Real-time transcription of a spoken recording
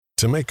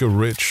To make a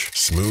rich,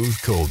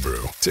 smooth cold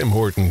brew, Tim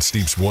Hortons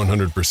steeps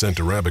 100%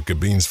 Arabica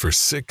beans for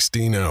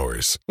 16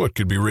 hours. What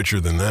could be richer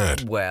than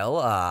that?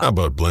 Well, How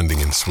about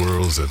blending in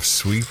swirls of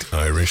sweet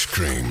Irish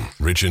cream?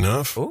 Rich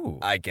enough? Ooh,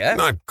 I guess.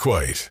 Not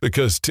quite,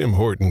 because Tim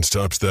Hortons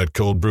tops that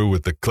cold brew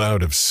with the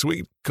cloud of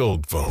sweet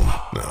cold foam.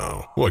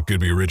 Now, what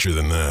could be richer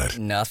than that?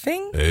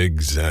 Nothing?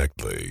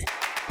 Exactly.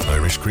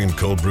 Irish cream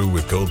cold brew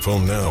with cold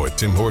foam now at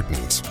Tim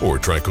Hortons. Or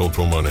try cold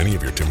foam on any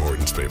of your Tim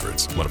Hortons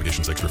favorites.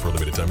 Modifications extra for a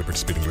limited time at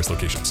participating U.S.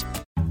 locations.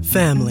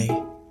 Family.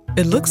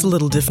 It looks a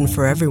little different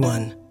for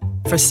everyone.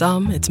 For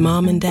some, it's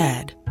mom and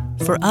dad.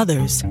 For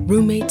others,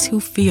 roommates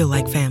who feel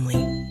like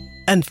family.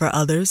 And for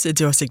others,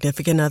 it's your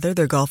significant other,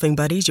 their golfing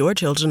buddies, your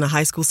children, a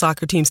high school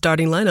soccer team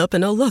starting lineup,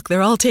 and oh look,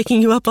 they're all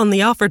taking you up on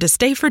the offer to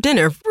stay for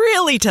dinner,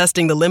 really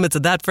testing the limits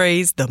of that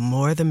phrase, the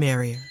more the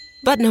merrier.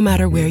 But no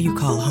matter where you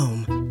call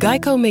home,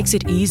 Geico makes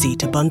it easy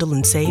to bundle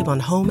and save on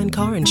home and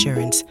car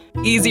insurance.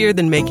 Easier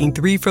than making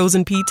 3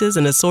 frozen pizzas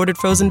and assorted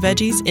frozen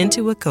veggies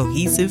into a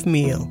cohesive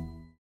meal.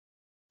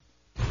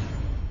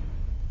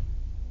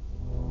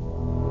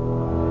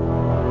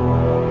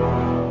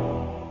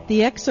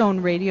 The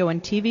X-Zone radio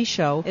and TV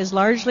show is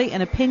largely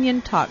an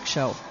opinion talk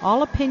show.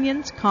 All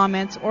opinions,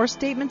 comments, or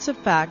statements of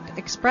fact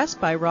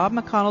expressed by Rob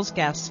McConnell's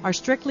guests are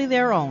strictly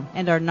their own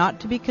and are not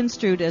to be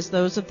construed as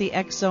those of the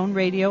X-Zone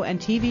radio and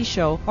TV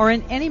show or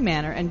in any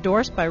manner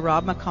endorsed by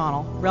Rob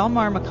McConnell,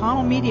 Relmar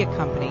McConnell Media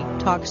Company,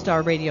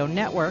 Talkstar Radio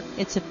Network,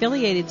 its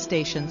affiliated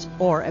stations,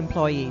 or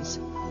employees.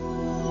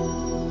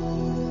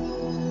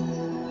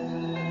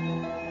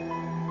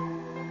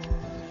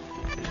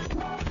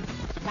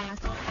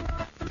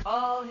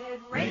 All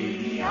Hit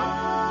Radio.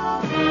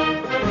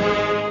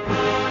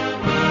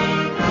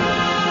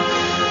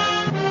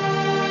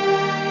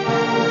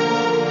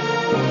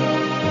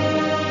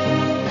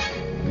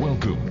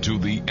 Welcome to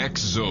the X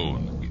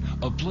Zone,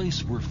 a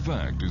place where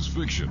fact is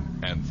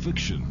fiction and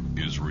fiction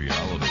is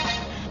reality.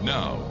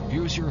 Now,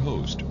 here's your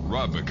host,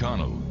 Rob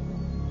McConnell.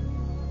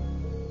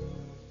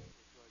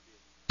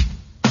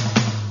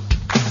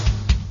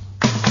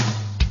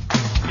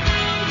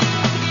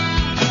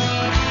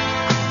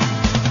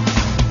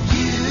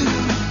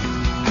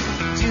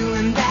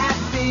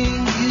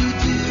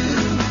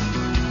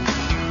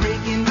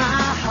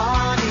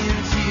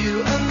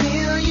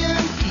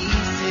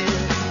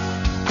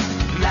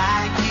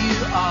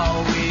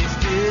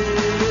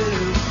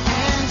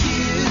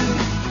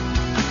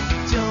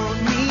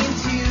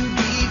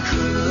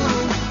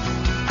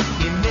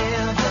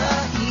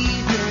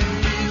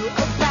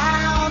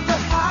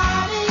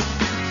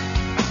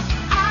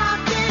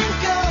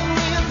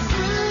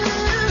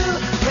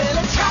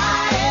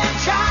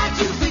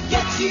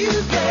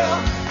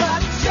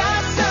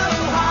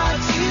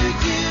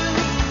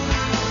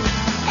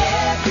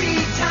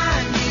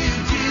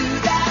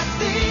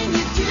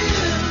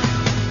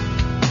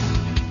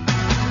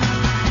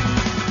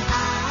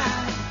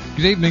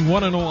 Good evening,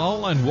 one and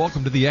all, and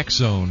welcome to the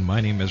X-Zone. My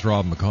name is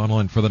Rob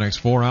McConnell, and for the next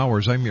 4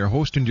 hours, I'm your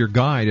host and your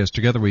guide as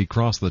together we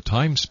cross the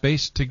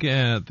time-space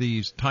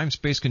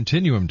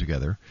continuum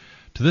together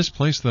to this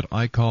place that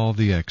I call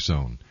the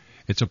X-Zone.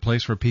 It's a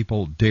place where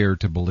people dare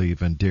to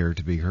believe and dare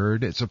to be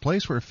heard. It's a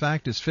place where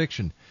fact is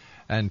fiction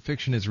and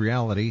fiction is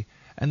reality,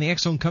 and the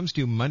X-Zone comes to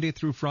you Monday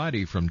through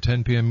Friday from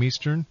 10 p.m.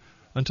 Eastern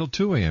until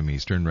 2 a.m.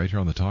 Eastern, right here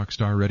on the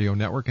Talkstar Radio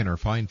Network and our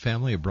fine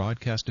family of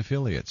broadcast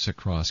affiliates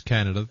across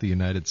Canada, the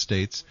United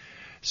States,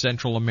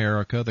 Central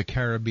America, the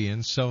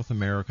Caribbean, South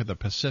America, the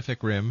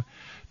Pacific Rim,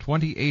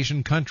 20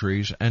 Asian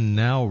countries, and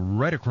now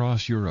right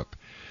across Europe.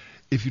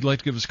 If you'd like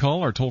to give us a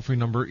call, our toll-free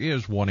number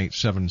is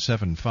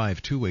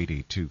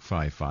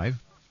 1-877-528-8255.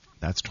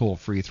 That's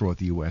toll-free throughout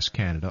the U.S.,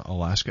 Canada,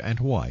 Alaska, and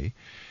Hawaii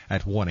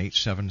at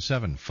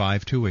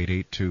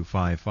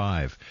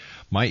 1-877-528-8255.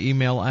 My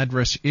email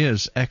address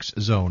is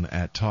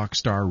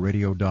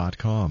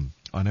xzone@talkstarradio.com.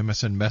 On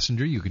MSN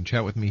Messenger, you can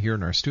chat with me here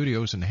in our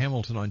studios in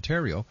Hamilton,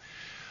 Ontario,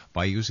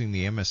 by using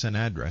the MSN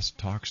address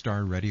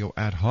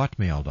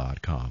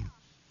talkstarradio@hotmail.com.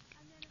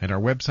 And our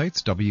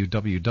website's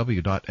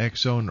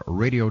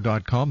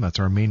www.xzoneradio.com. That's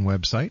our main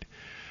website.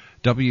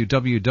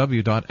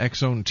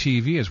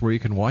 www.xzonetv is where you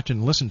can watch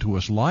and listen to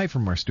us live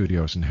from our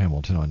studios in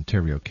Hamilton,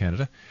 Ontario,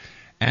 Canada.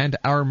 And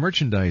our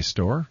merchandise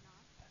store,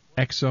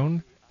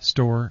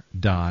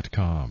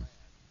 xzonestore.com.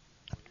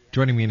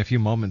 Joining me in a few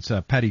moments,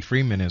 PATTIE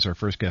Freeman is our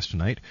first guest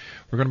tonight.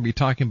 We're going to be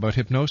talking about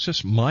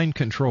hypnosis, mind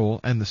control,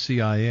 and the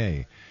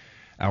CIA.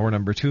 Hour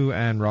number 2,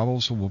 Ann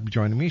Robles will be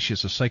joining me.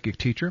 She's a psychic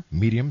teacher,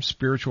 medium,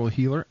 spiritual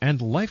healer,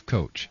 and life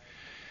coach.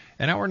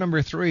 And hour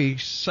number 3,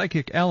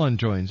 Psychic Ellen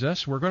joins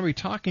us. We're going to be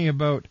talking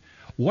about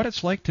what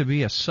it's like to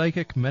be a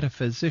psychic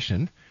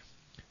metaphysician,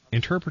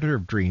 interpreter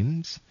of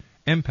dreams,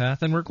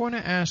 empath, and we're going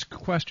to ask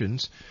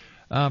questions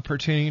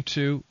pertaining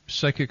to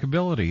psychic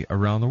ability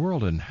around the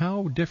world and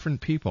how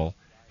different people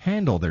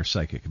handle their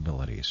psychic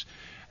abilities.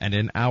 And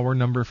in hour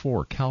number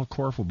 4, Cal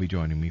Korff will be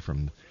joining me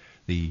from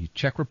the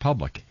Czech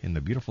Republic in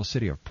the beautiful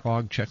city of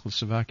Prague,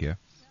 Czechoslovakia.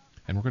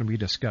 And we're going to be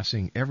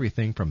discussing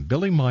everything from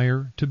Billy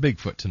Meyer to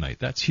Bigfoot tonight.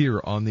 That's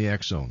here on the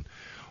X-Zone.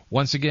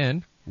 Once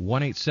again,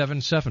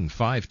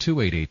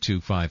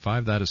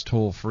 1-877-528-8255. That is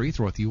toll-free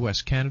throughout the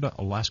U.S., Canada,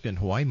 Alaska, and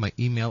Hawaii. My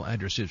email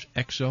address is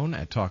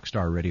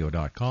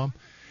xzone@talkstarradio.com.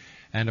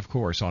 And, of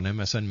course, on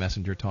MSN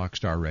Messenger,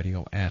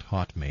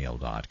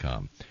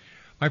 talkstarradio@hotmail.com.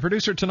 My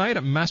producer tonight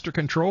at Master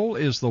Control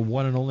is the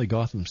one and only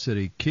Gotham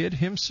City Kid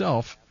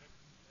himself,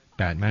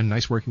 Batman.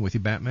 Nice working with you,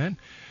 Batman.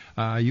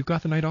 You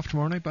got the night off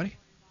tomorrow night, buddy?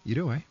 You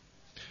do, eh?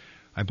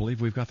 I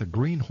believe we've got the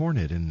Green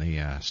Hornet in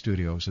the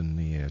studios in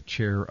the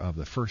chair of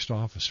the first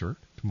officer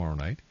tomorrow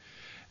night.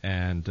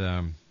 And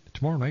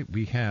tomorrow night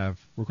we're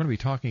going to be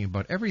talking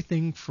about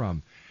everything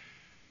from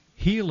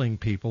healing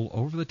people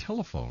over the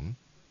telephone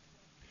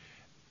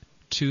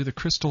to the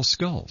crystal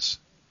skulls.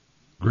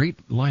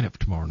 Great lineup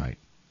tomorrow night.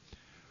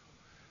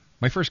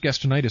 My first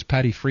guest tonight is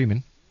Pattie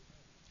Freeman.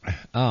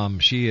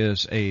 She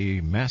is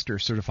a master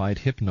certified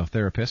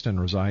hypnotherapist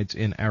and resides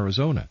in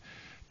Arizona.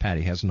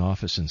 Pattie has an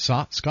office in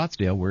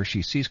Scottsdale where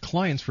she sees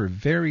clients for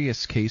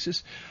various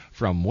cases,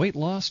 from weight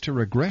loss to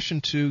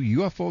regression to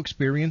UFO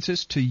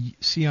experiences to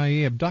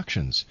CIA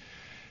abductions.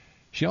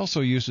 She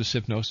also uses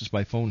hypnosis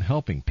by phone,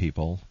 helping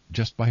people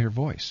just by her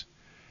voice.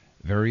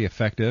 Very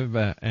effective,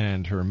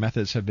 and her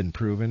methods have been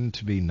proven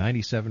to be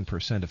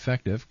 97%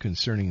 effective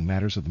concerning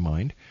matters of the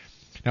mind.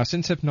 Now,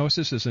 since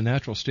hypnosis is a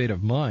natural state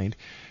of mind,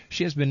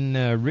 she has been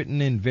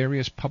written in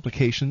various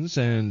publications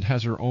and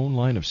has her own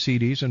line of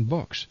CDs and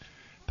books.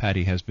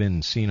 Pattie has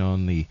been seen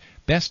on the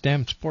Best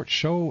Damn Sports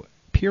Show,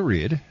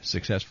 period,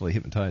 successfully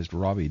hypnotized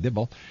Robbie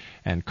Dibble,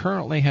 and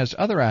currently has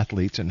other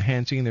athletes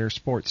enhancing their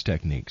sports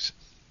techniques.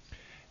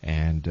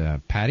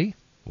 And Pattie,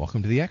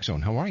 welcome to the X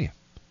Zone. How are you?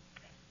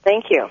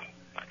 Thank you.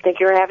 Thank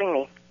you for having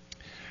me.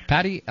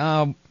 Pattie,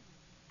 how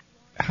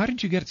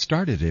did you get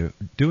started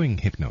doing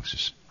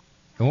hypnosis?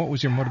 And what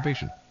was your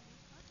motivation?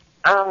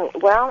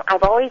 Well,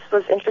 I've always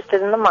was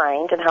interested in the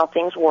mind and how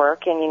things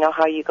work, and you know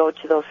how you go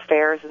to those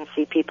fairs and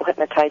see people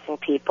hypnotizing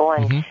people,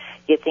 and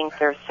you think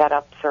they're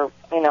setups or,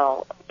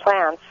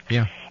 plants.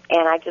 Yeah.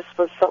 And I just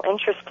was so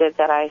interested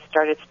that I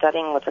started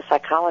studying with a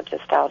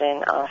psychologist out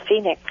in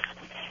Phoenix,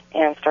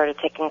 and started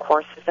taking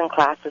courses and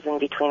classes in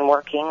between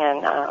working,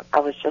 and I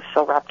was just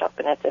so wrapped up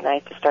in it that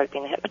I just started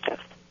being a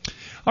hypnotist.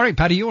 All right,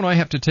 Pattie, you and I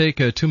have to take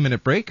a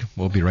 2-minute break.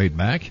 We'll be right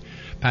back.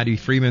 Pattie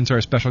Freeman's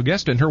our special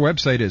guest, and her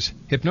website is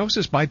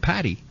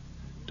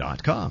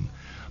hypnosisbypattie.com.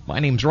 My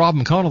name's Rob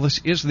McConnell. This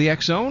is the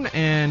X Zone,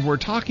 and we're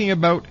talking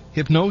about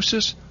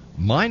hypnosis,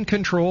 mind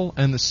control,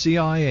 and the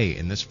CIA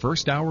in this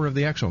first hour of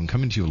the X Zone,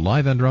 coming to you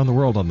live and around the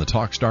world on the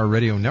Talkstar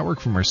Radio Network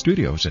from our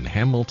studios in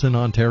Hamilton,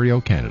 Ontario,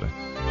 Canada.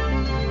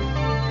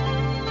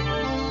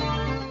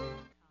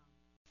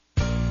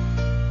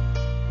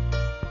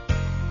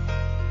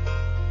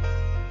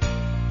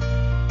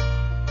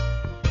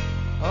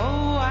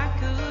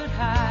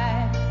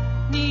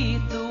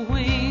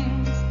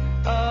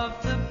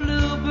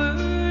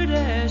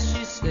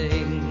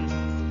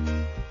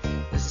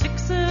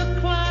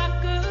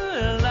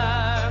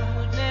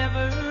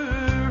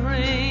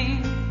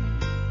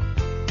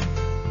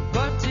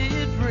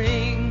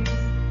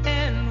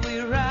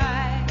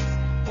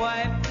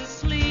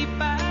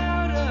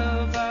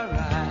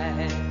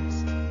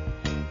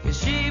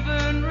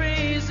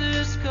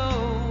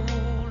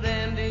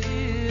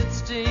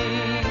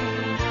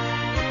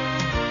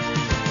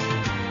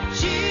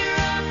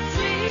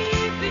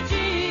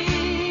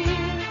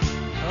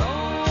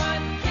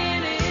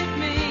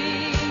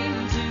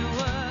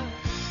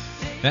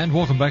 And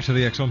welcome back to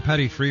the X Zone.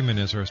 Pattie Freeman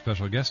is our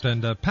special guest.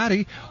 And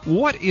Pattie,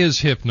 what is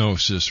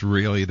hypnosis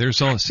really?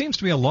 Seems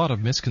to be a lot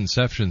of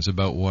misconceptions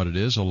about what it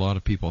is. A lot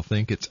of people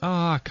think it's,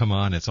 come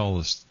on, it's all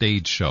a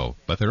stage show.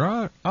 But there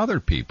are other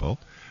people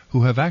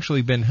who have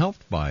actually been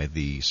helped by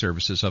the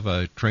services of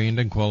a trained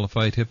and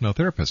qualified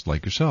hypnotherapist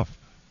like yourself.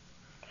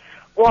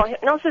 Well,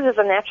 hypnosis is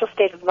a natural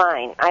state of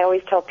mind. I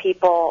always tell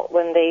people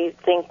when they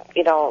think,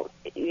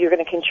 you're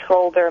going to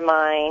control their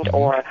mind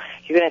or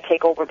you're going to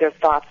take over their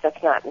thoughts,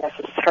 that's not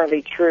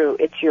necessarily true.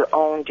 It's your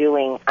own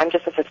doing. I'm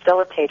just a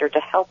facilitator to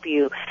help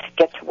you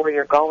get to where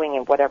you're going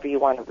and whatever you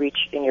want to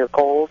reach in your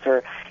goals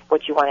or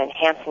what you want to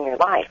enhance in your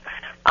life.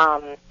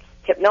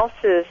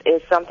 Hypnosis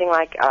is something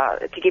like,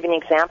 to give you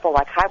an example,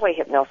 like highway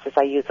hypnosis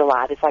I use a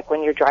lot. It's like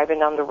when you're driving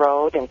down the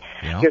road and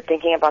you're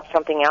thinking about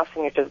something else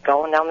and you're just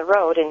going down the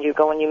road and you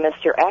go and you miss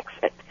your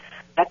exit.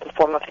 That's a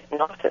form of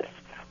hypnosis.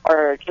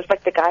 Or just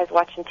like the guys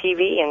watching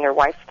TV and their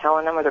wife's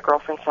telling them or their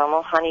girlfriend's telling them,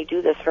 oh, honey,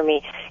 do this for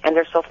me. And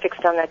they're so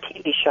fixed on that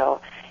TV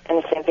show.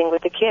 And the same thing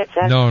with the kids.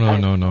 No.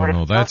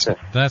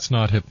 That's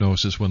not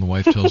hypnosis when the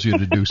wife tells you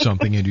to do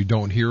something and you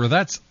don't hear her.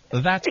 That's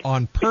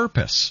on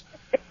purpose.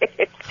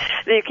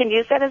 You can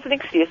use that as an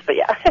excuse, but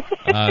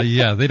yeah.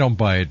 Yeah, they don't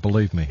buy it,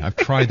 believe me. I've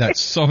tried that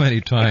so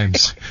many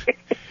times.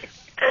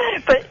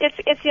 But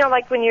it's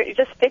like when you're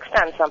just fixed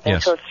on something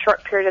for a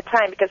short period of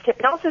time, because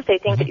hypnosis, they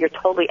think that you're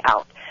totally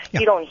out. Yeah.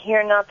 You don't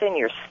hear nothing,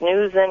 you're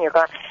snoozing, you're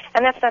gone.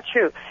 And that's not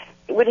true.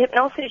 With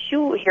hypnosis,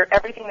 you hear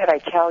everything that I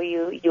tell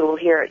you. You'll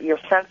hear your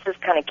senses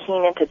kind of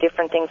keen into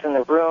different things in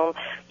the room.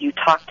 You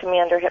talk to me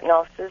under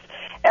hypnosis,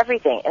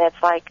 everything. And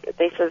it's like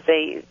they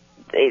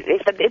they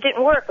said it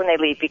didn't work when they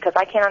leave because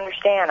I can't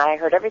understand. I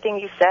heard everything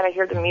you said. I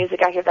hear the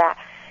music. I hear that.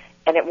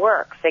 And it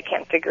works. They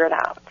can't figure it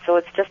out. So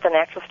it's just a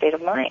natural state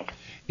of mind.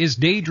 Is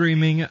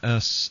daydreaming a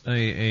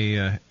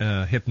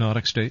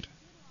hypnotic state?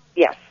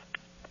 Yes.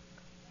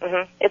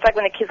 It's like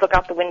when the kids look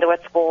out the window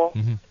at school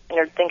and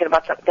they're thinking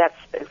about something. That's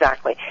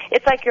exactly.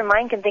 It's like your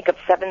mind can think of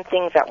 7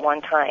 things at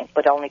one time,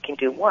 but only can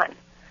do one.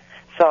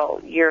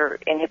 So you're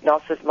in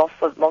hypnosis most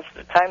of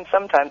the time.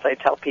 Sometimes I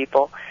tell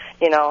people,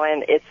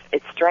 and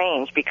it's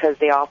strange because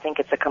they all think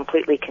it's a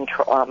completely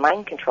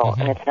mind control,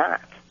 and it's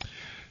not.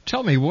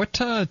 Tell me, what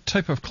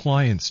type of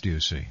clients do you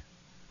see?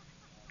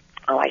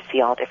 Oh, I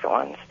see all different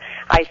ones.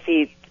 I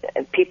see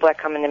people that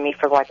come into me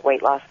for like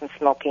weight loss and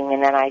smoking,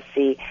 and then I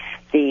see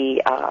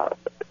the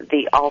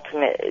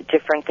ultimate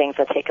different things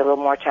that take a little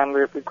more time,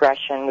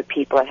 regression with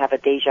people that have a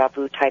deja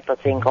vu type of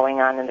thing going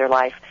on in their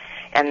life,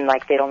 and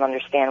like they don't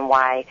understand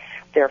why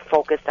they're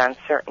focused on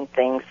certain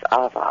things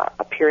of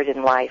a period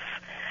in life.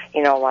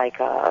 Like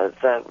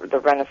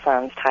the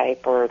Renaissance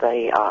type or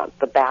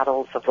the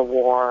battles of the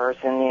wars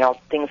and,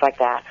 things like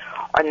that.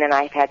 And then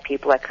I've had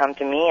people that come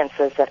to me and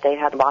says that they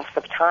had loss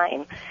of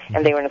time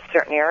and they were in a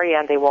certain area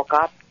and they woke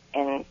up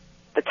and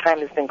the time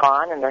has been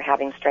gone and they're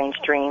having strange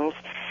dreams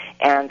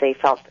and they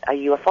felt a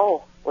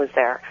UFO was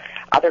there.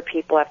 Other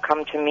people have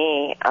come to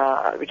me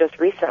just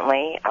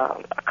recently.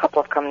 A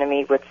couple have come to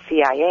me with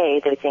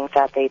CIA. They think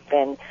that they've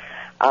been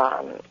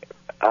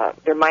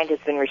their mind has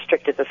been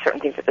restricted to certain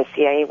things that the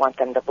CIA want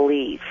them to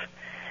believe.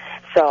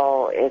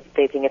 So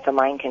they think it's a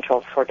mind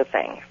control sort of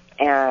thing.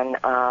 And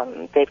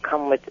they've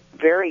come with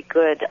very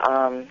good,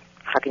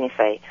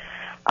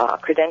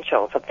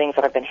 credentials of things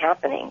that have been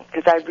happening.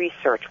 Because I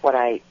research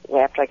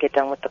after I get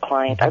done with the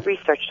client, I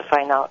research to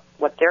find out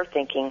what they're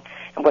thinking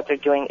and what they're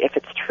doing if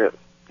it's true.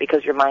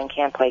 Because your mind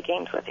can play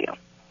games with you.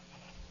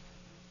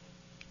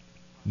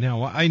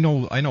 Now, I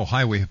know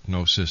highway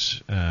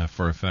hypnosis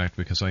for a fact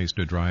because I used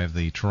to drive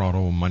the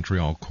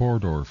Toronto-Montreal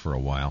corridor for a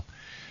while.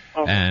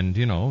 And,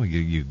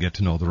 you get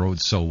to know the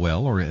roads so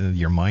well, or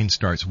your mind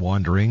starts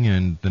wandering,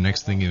 and the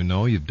next thing you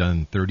know, you've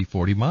done 30,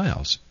 40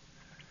 miles.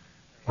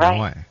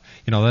 Right.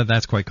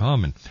 That's quite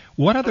common.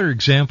 What other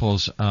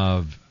examples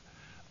of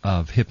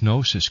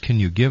hypnosis can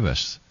you give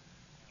us?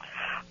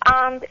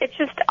 It's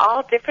just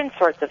all different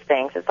sorts of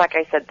things. It's like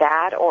I said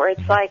that, or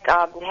it's like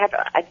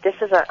this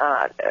is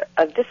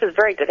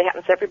very good. It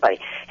happens to everybody.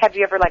 Have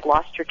you ever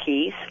lost your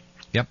keys?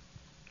 Yep.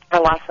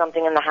 Or lost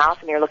something in the house,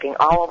 and you're looking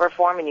all over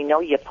for them, and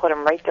you put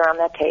them right there on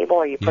that table,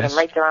 or you put them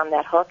right there on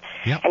that hook,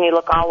 and you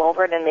look all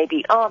over it, and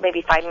maybe 5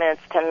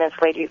 minutes, 10 minutes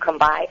later, you come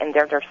by, and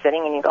they're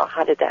sitting, and you go,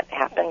 how did that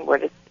happen?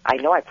 I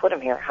know I put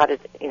them here. How did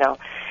And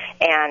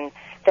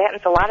that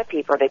happens to a lot of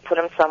people. They put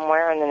them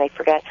somewhere, and then they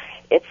forget.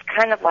 It's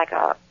kind of like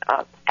a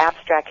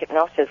abstract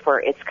hypnosis where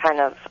it's kind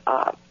of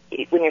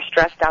when you're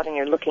stressed out and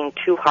you're looking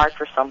too hard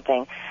for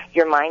something,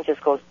 your mind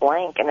just goes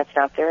blank, and it's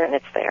not there, and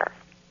it's there.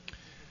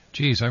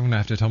 Geez, I'm going to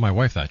have to tell my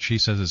wife that. She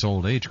says it's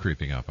old age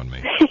creeping up on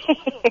me.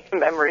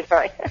 Memory,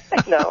 right?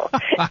 No.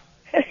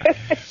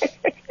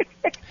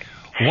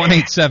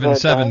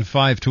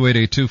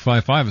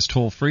 1-877-528-8255 is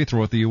toll-free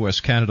throughout the U.S.,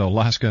 Canada,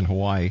 Alaska, and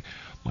Hawaii.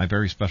 My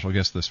very special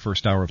guest this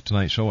first hour of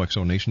tonight's show,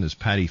 X-Zone Nation, is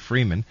Pattie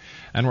Freeman.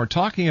 And we're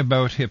talking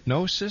about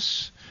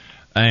hypnosis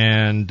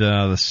and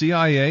the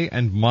CIA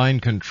and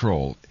mind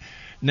control.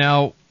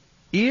 Now,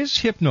 is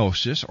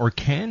hypnosis or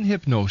can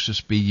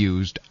hypnosis be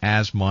used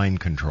as mind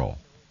control?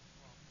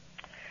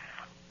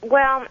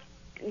 Well,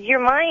 your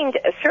mind,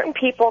 certain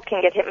people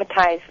can get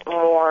hypnotized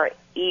more,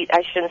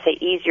 I shouldn't say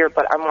easier,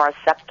 but are more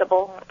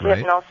acceptable to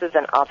hypnosis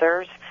than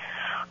others.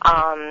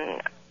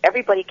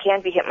 Everybody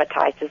can be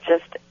hypnotized. It's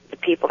just the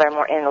people that are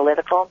more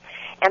analytical.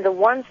 And the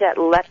ones that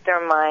let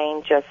their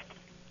mind just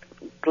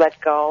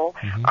let go,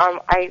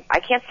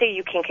 I can't say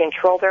you can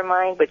control their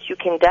mind, but you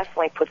can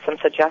definitely put some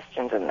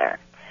suggestions in there.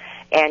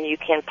 And you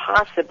can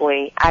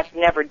possibly, I've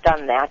never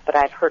done that, but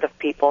I've heard of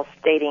people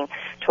stating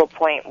to a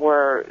point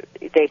where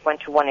they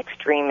went to one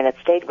extreme and it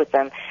stayed with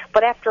them.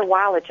 But after a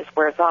while, it just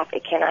wears off.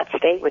 It cannot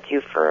stay with you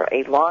for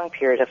a long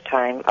period of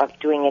time of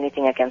doing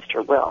anything against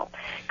your will.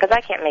 Because I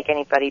can't make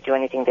anybody do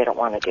anything they don't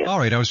want to do. All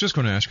right, I was just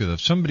going to ask you that.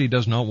 If somebody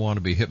does not want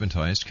to be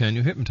hypnotized, can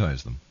you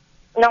hypnotize them?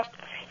 No.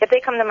 If they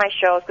come to my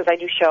shows, because I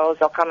do shows,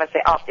 they'll come and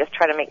say, just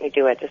try to make me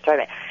do it. Just try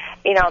to...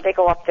 they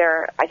go up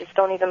there, I just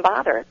don't even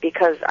bother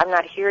because I'm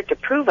not here to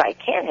prove I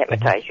can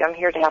hypnotize you. I'm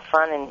here to have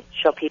fun and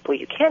show people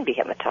you can be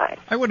hypnotized.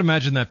 I would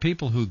imagine that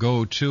people who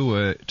go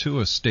to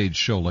a stage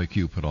show like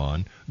you put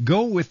on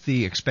go with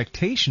the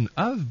expectation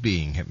of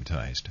being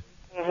hypnotized.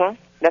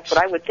 That's what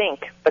I would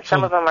think. But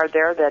some of them are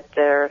there that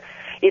they're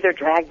either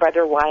dragged by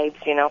their wives,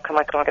 come on,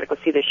 I got to go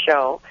see this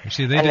show.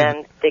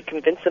 Then they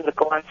convince them to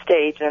go on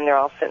stage, and then they're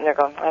all sitting there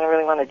going, I don't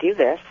really want to do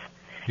this.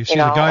 You see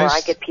the guys? Or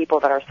I get people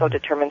that are so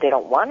determined they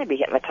don't want to be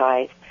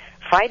hypnotized,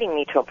 fighting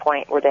me to a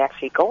point where they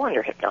actually go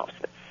under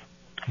hypnosis.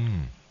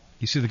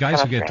 You see, the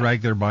guys who get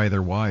dragged there by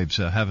their wives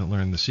haven't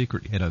learned the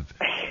secret yet of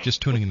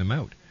just tuning them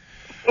out.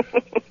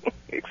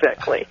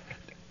 Exactly.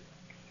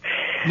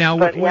 Now,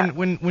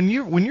 when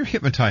you're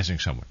hypnotizing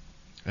someone,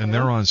 and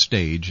they're on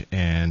stage,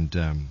 and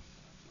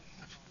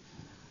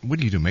what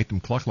do you do? Make them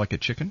cluck like a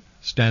chicken?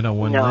 Stand on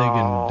one No.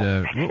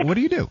 leg and what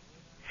do you do?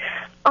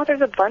 Oh,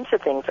 there's a bunch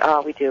of things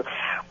we do.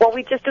 Well,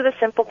 we just do the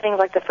simple things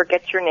like to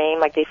forget your name,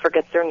 like they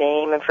forget their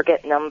name and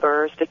forget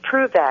numbers to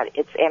prove that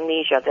it's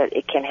amnesia, that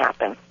it can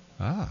happen.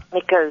 Ah.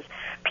 Because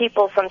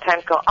people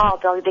sometimes go,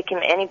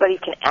 anybody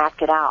can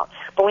act it out.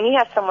 But when you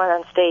have someone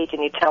on stage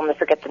and you tell them to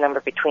forget the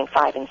number between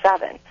 5 and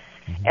 7,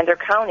 and they're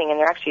counting and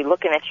they're actually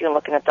looking at you and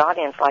looking at the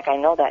audience like, I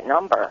know that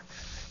number.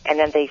 And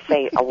then they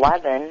say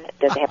 11,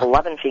 does they have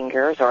 11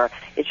 fingers, or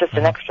it's just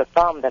an extra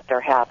thumb that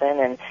they're having,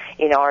 and,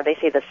 or they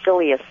say the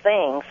silliest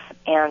things,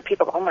 and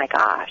people go, oh my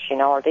gosh,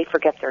 or they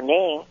forget their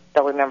name.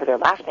 They'll remember their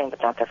last name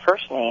but not their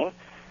first name.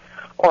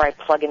 Or I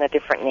plug in a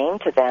different name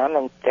to them,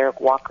 and they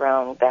walk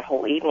around that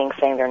whole evening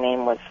saying their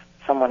name was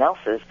someone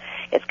else's.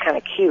 It's kind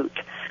of cute.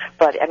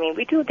 But,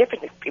 we do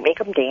different things. We make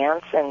them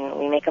dance, and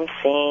we make them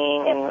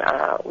sing,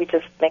 and we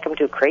just make them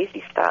do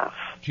crazy stuff.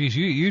 Geez,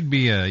 you'd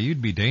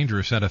be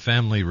dangerous at a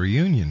family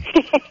reunion.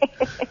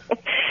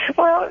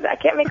 Well, I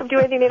can't make them do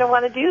anything they don't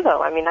want to do,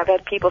 though. I've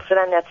had people sit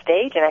on that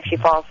stage and actually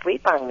fall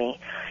asleep on me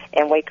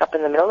and wake up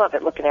in the middle of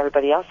it looking at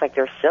everybody else like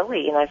they're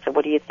silly. And I said,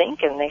 what do you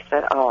think? And they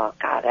said, oh,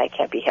 God, I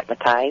can't be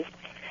hypnotized.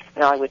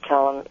 And I would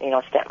tell them,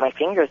 snap my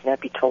fingers, and they'd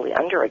be totally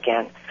under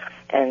again.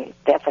 And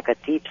that's like a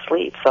deep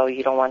sleep, so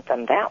you don't want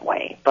them that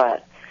way.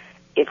 But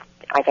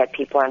I've had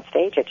people on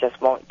stage that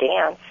just won't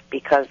dance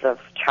because of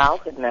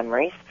childhood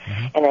memories,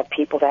 and have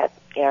people that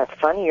are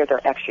funny, or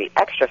they're actually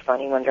extra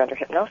funny when they're under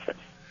hypnosis.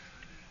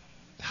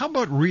 How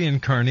about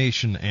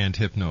reincarnation and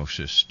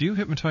hypnosis? Do you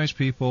hypnotize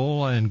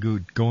people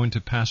and go into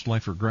past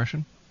life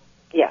regression?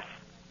 Yes,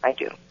 I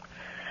do.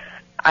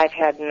 I've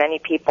had many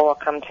people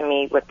come to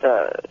me with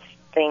the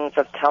things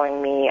of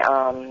telling me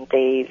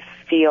they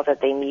feel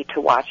that they need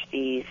to watch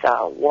these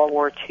World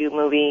War II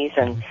movies,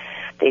 and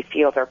they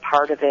feel they're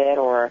part of it,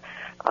 or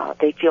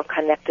they feel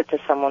connected to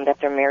someone that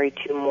they're married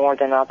to more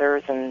than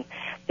others, and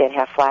they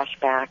have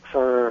flashbacks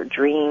or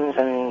dreams,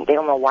 and they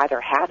don't know why they're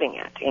having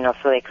it,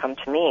 so they come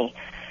to me.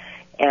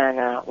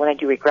 And when I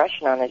do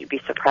regression on it, you'd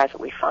be surprised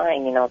what we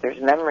find.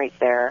 There's memories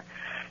there.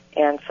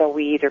 And so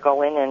we either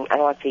go in and, I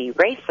don't want to say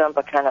erase them,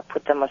 but kind of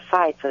put them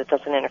aside so it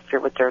doesn't interfere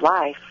with their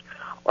life,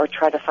 or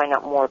try to find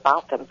out more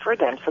about them for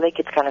them so they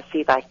could kind of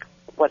see, like,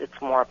 what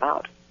it's more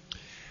about.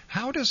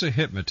 How does a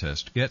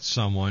hypnotist get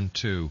someone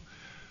to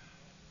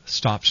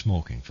stop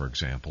smoking, for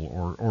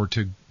example, or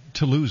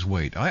to lose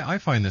weight? I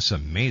find this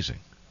amazing.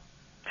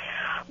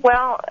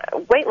 Well,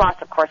 weight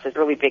loss, of course, is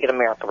really big in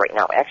America right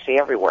now, actually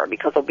everywhere,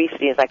 because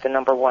obesity is like the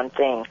number one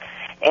thing.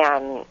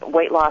 And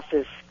weight loss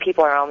is,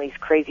 people are on these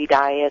crazy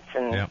diets,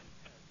 and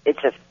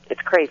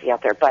it's crazy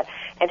out there.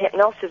 And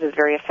hypnosis is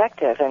very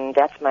effective, and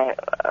that's my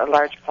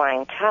large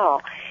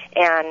clientele.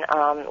 And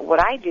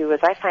what I do is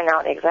I find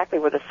out exactly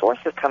where the source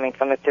is coming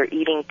from, if they're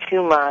eating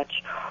too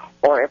much,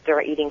 or if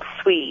they're eating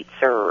sweets.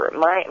 Or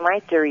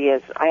my theory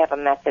is I have a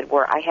method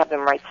where I have them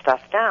write stuff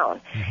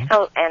down.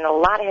 And a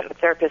lot of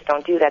hypnotherapists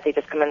don't do that. They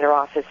just come in their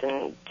office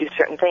and do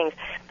certain things.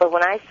 But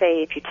when I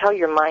say, if you tell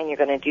your mind you're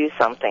going to do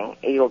something,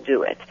 you'll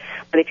do it.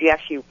 But if you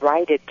actually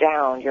write it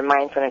down, your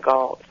mind's going to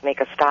go, make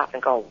a stop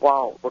and go,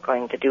 whoa, we're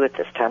going to do it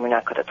this time. We're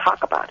not going to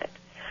talk about it.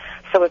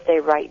 So if they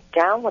write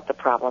down what the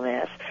problem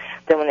is,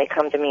 then when they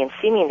come to me and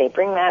see me, and they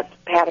bring that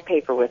pad of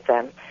paper with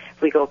them,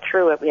 we go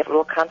through it. We have a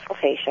little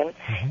consultation,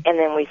 and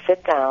then we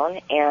sit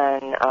down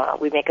and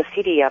we make a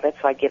CD of it,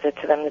 so I give it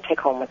to them to take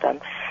home with them.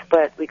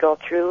 But we go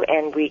through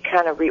and we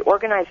kind of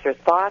reorganize their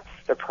thoughts,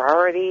 their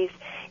priorities,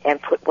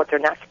 and put what they're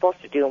not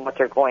supposed to do and what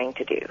they're going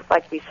to do.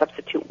 Like we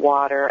substitute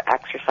water,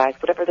 exercise,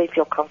 whatever they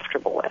feel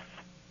comfortable with.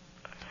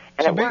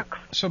 And it works.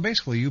 So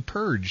basically you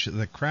purge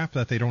the crap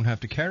that they don't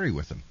have to carry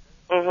with them.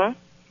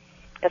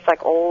 It's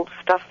like old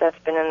stuff that's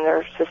been in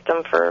their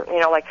system for,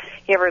 like,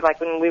 you ever, like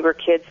when we were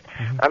kids,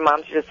 our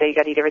moms used to say, you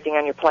got to eat everything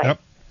on your plate.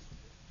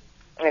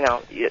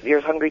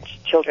 There's hungry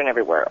children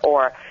everywhere.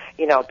 Or,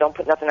 don't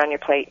put nothing on your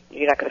plate,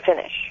 you're not going to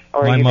finish.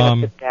 Or my you're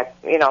mom, gonna sit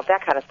back,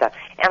 that kind of stuff.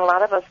 And a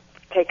lot of us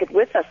take it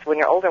with us when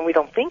you're older, and we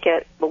don't think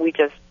it, but we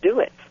just do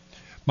it.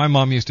 My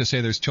mom used to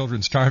say there's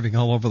children starving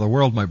all over the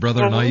world. My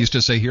brother and I used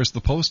to say, here's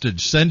the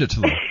postage, send it to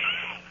them.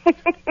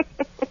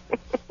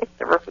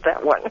 Remember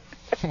that one.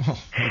 Oh,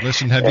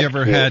 listen, have you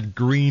ever had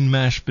green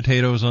mashed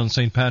potatoes on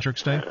St.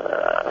 Patrick's Day?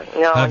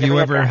 No. Have you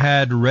ever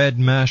had red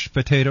mashed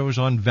potatoes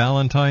on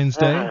Valentine's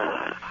Day?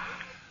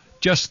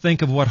 Just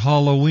think of what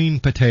Halloween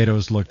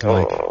potatoes looked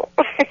like.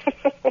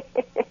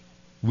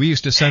 We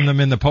used to send them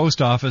in the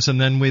post office,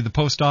 and then the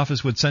post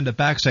office would send it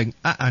back saying,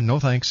 no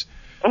thanks.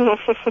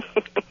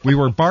 We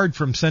were barred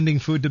from sending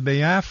food to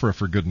Biafra,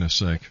 for goodness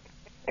sake.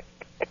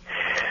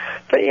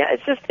 But yeah,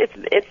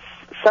 it's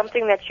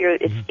something that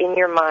it's in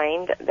your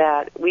mind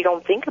that we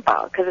don't think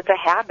about, because it's a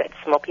habit.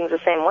 Smoking's the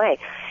same way.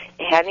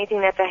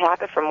 Anything that's a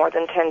habit for more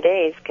than 10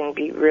 days can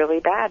be really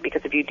bad,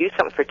 because if you do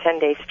something for 10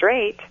 days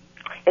straight,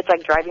 it's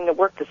like driving to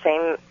work the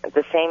same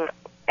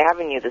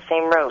avenue, the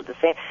same road, the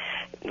same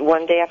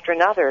one day after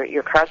another.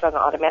 Your car's on an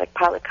automatic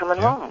pilot coming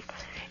home.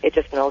 It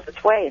just knows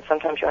its way, and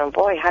sometimes you're going,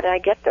 boy, how did I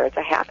get there? It's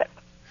a habit.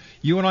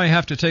 You and I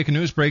have to take a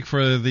news break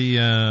for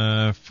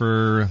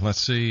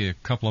let's see, a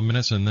couple of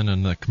minutes, and then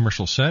in the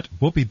commercial set.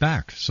 We'll be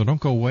back, so don't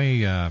go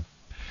away,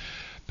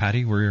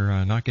 Patty.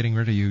 We're not getting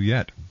rid of you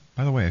yet.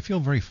 By the way, I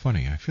feel very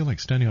funny. I feel like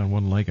standing on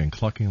one leg and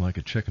clucking like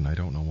a chicken. I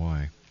don't know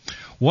why.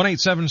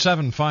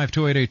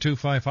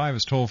 1-877-528-8255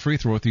 is toll-free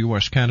throughout the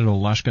U.S., Canada,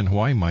 Alaska, and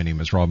Hawaii. My name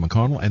is Rob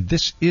McConnell, and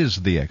this is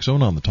the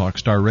X-Zone on the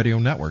Talkstar Radio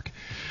Network.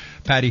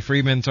 Pattie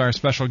Freeman's our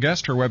special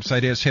guest. Her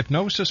website is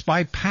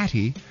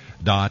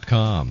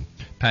hypnosisbypattie.com.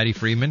 Pattie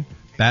Freeman,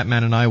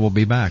 Batman, and I will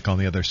be back on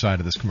the other side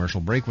of this commercial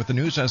break with the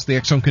news as the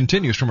X-Zone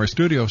continues from our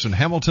studios in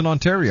Hamilton,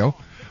 Ontario,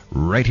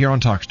 right here on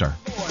Talkstar.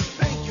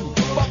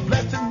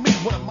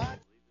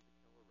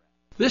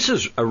 This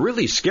is a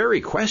really scary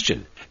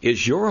question.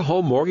 Is your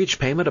home mortgage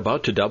payment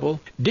about to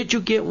double? Did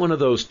you get one of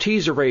those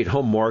teaser rate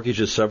home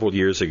mortgages several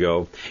years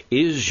ago?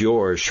 Is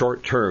your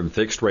short-term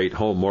fixed rate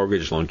home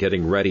mortgage loan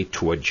getting ready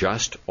to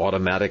adjust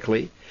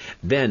automatically?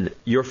 Then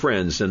your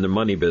friends in the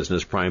money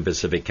business, Prime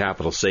Pacific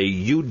Capital, say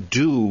you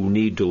do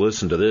need to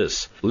listen to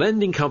this.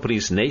 Lending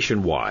companies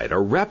nationwide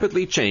are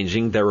rapidly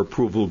changing their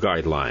approval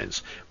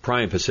guidelines.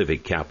 Prime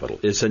Pacific Capital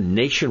is a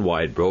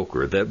nationwide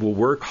broker that will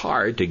work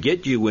hard to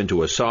get you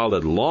into a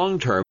solid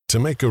long-term. To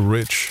make a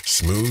rich,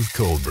 smooth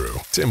cold brew,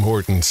 Tim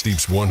Hortons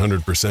steeps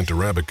 100%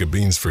 Arabica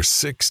beans for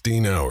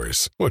 16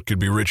 hours. What could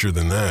be richer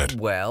than that?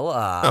 Well,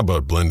 How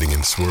about blending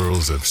in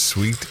swirls of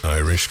sweet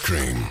Irish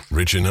cream?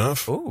 Rich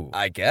enough? Ooh,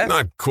 I guess.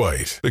 Not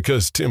quite,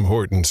 because Tim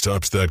Hortons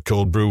tops that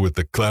cold brew with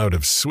the cloud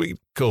of sweet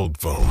cold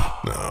foam.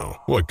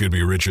 Now, what could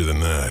be richer than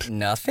that?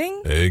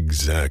 Nothing?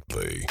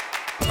 Exactly.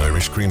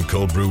 Irish cream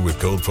cold brew with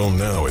cold foam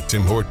now at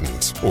Tim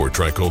Hortons. Or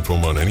try cold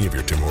foam on any of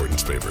your Tim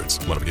Hortons favorites.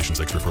 Modifications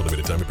extra for a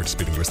limited time at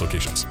participating U.S.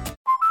 locations.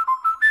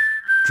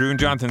 Drew and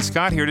Jonathan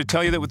Scott here to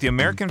tell you that with the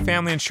American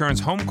Family Insurance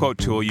Home Quote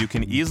tool, you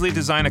can easily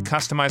design a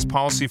customized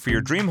policy for your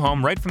dream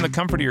home right from the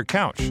comfort of your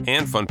couch.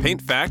 And fun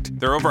paint fact,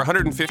 there are over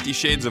 150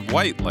 shades of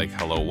white, like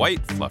Hello White,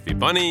 Fluffy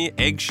Bunny,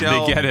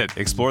 Eggshell. They get it.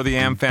 Explore the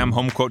AmFam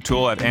Home Quote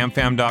tool at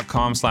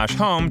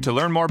amfam.com/home to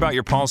learn more about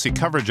your policy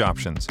coverage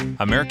options.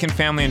 American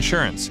Family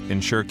Insurance.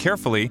 Insure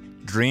carefully,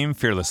 dream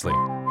fearlessly.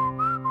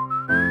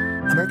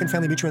 American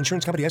Family Mutual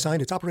Insurance Company SI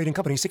and its operating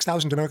company,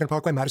 6000 American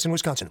Parkway, Madison,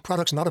 Wisconsin.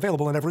 Products not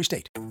available in every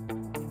state.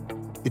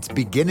 It's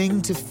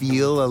beginning to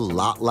feel a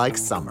lot like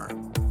summer,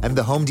 and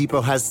the Home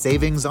Depot has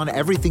savings on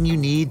everything you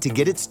need to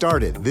get it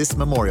started this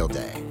Memorial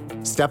Day.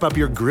 Step up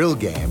your grill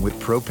game with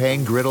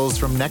propane griddles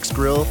from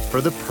Nextgrill for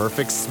the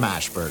perfect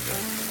smash burger.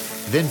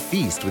 Then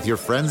feast with your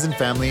friends and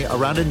family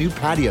around a new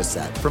patio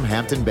set from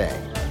Hampton Bay.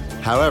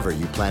 However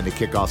you plan to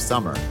kick off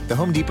summer, the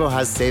Home Depot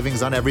has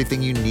savings on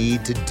everything you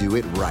need to do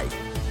it right.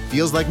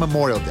 Feels like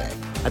Memorial Day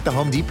at the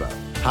Home Depot.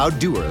 How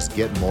doers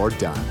get more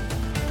done.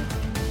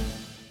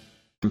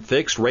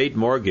 Fixed rate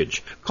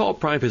mortgage. Call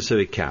Prime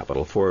Pacific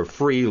Capital for a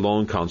free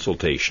loan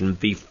consultation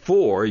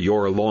before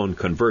your loan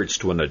converts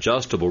to an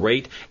adjustable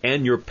rate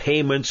and your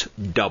payments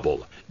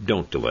double.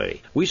 Don't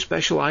delay. We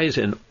specialize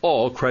in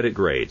all credit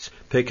grades.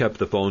 Pick up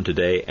the phone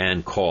today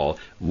and call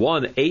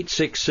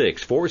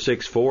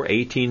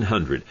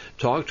 1-866-464-1800.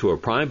 Talk to a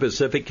Prime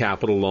Pacific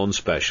Capital loan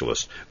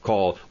specialist.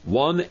 Call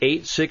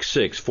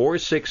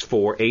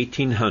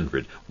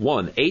 1-866-464-1800.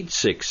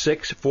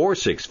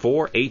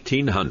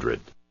 1-866-464-1800.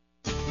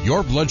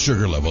 Your blood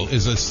sugar level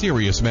is a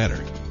serious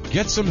matter.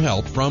 Get some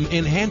help from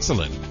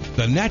Enhancelin,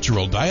 the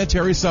natural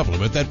dietary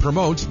supplement that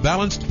promotes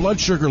balanced blood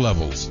sugar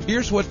levels.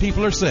 Here's what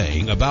people are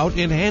saying about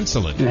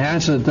Enhancelin.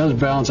 Enhancelin does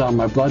balance out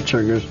my blood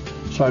sugars,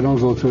 so I don't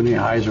go through any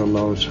highs or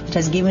lows. It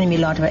has given me a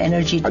lot of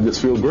energy. I just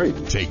feel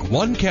great. Take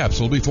one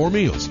capsule before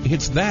meals.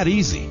 It's that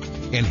easy.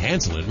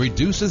 Enhancelin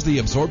reduces the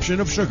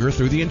absorption of sugar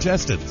through the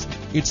intestines.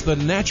 It's the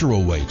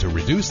natural way to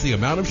reduce the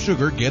amount of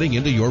sugar getting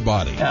into your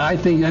body. I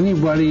think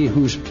anybody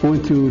who's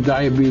going through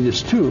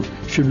diabetes too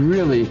should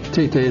really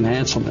take the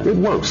Enhancelin. It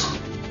works.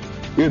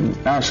 It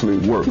actually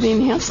works. For the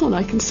Enhancelin,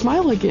 I can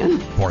smile again.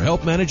 For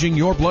help managing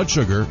your blood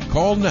sugar,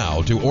 call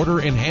now to order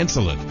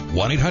Enhancelin.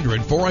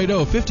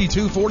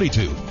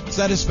 1-800-480-5242.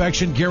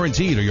 Satisfaction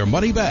guaranteed or your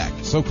money back.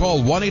 So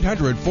call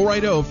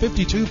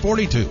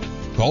 1-800-480-5242.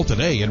 Call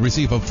today and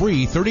receive a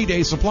free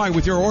 30-day supply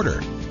with your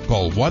order.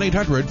 Call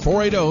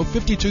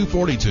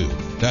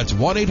 1-800-480-5242. That's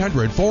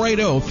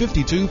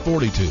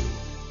 1-800-480-5242.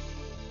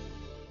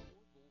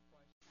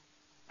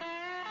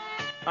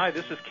 Hi,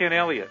 this is Ken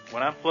Elliott.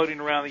 When I'm floating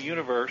around the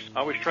universe,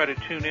 I always try to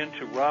tune in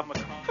to Rob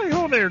McConnell. Hi,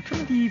 ho there,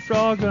 Twinkie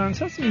Frog on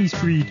Sesame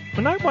Street.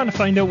 When I want to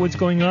find out what's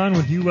going on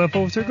with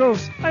UFOs or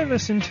ghosts, I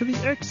listen to the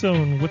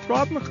X-Zone with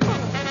Rob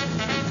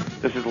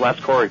McConnell. This is Les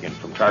Corrigan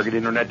from Target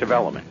Internet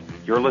Development.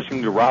 You're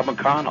listening to Rob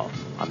McConnell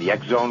on the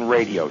X-Zone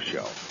Radio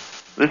Show.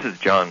 This is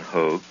John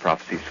Hogue,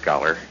 prophecy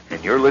scholar,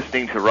 and you're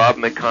listening to Rob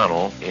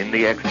McConnell in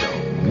the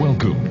X-Zone.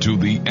 Welcome to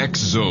the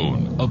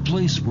X-Zone, a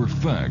place where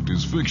fact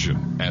is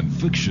fiction and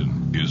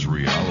fiction is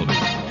reality.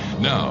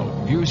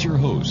 Now, here's your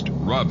host,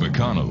 Rob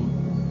McConnell.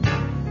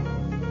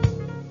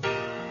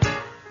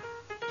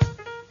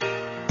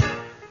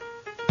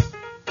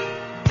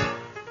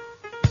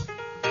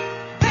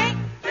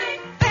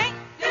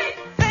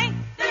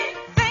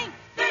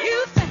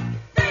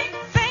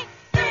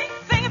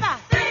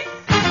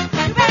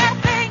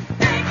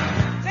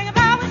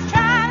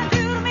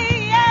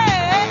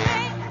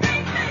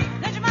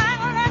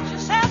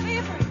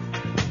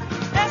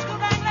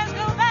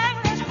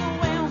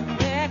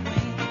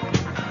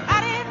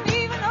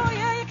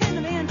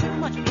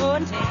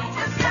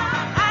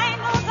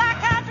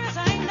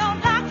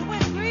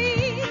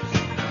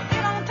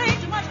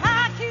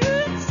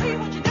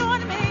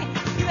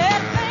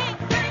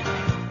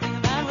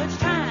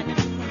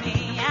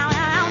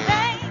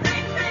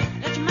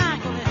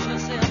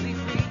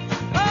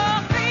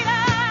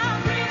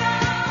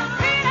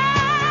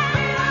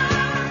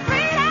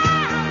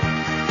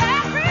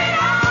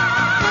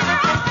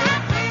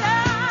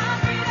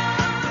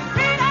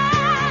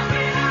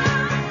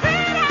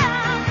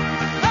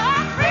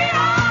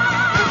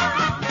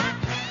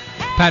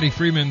 Pattie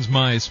Freeman's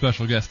my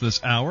special guest this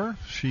hour.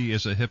 She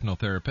is a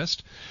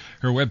hypnotherapist.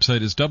 Her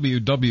website is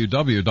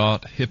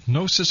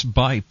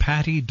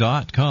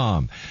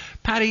www.hypnosisbypattie.com.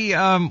 Pattie,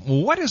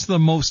 what is the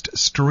most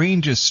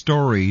strangest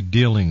story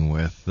dealing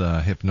with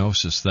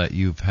hypnosis that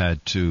you've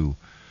had to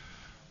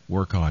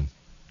work on?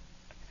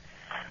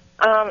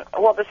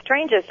 Well, the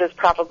strangest is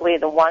probably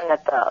the one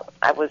that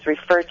I was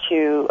referred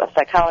to. A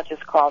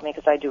psychologist called me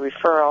because I do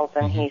referrals,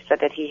 and he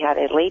said that he had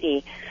a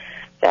lady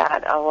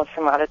that was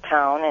from out of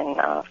town, and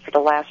for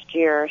the last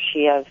year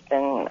she has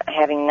been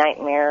having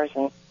nightmares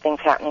and things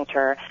happening to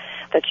her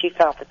that she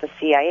felt that the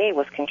CIA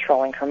was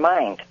controlling her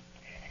mind,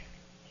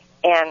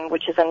 and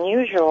which is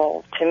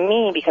unusual to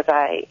me because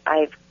I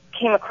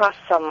came across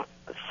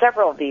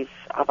several of these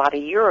about a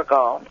year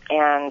ago,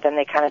 and then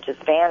they kind of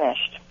just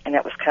vanished, and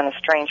it was kind of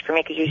strange for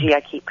me because usually I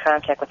keep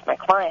contact with my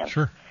clients.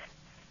 Sure.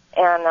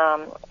 And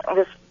so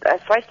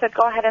I said,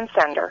 go ahead and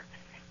send her.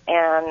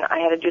 And I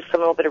had to do some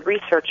little bit of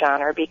research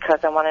on her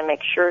because I wanted to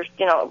make sure, it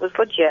was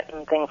legit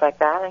and things like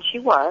that, and she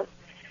was.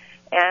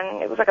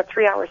 And it was like a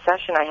 3-hour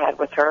session I had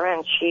with her,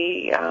 and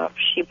she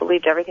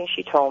believed everything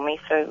she told me.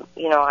 So,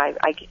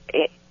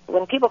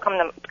 when people come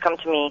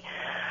to me,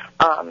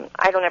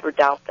 I don't ever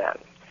doubt them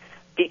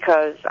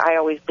because I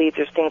always believe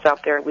there's things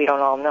out there we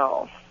don't all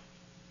know.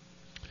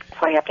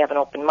 So I have to have an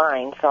open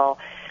mind. So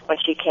when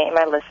she came,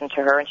 I listened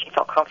to her, and she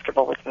felt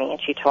comfortable with me,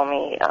 and she told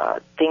me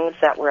things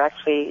that were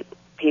actually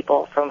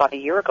people from about a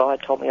year ago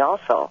had told me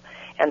also,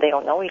 and they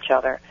don't know each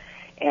other.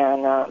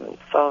 And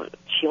so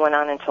she went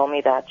on and told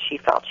me that she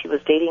felt she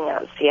was dating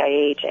a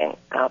CIA agent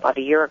about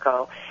a year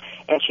ago,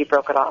 and she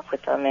broke it off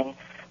with him. And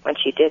when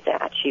she did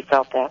that, she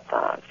felt that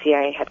the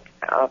CIA had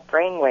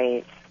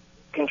brainwaves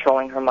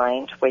controlling her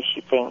mind, the way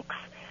she thinks,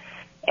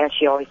 and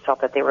she always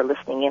felt that they were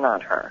listening in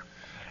on her.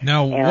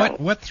 Now,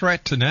 what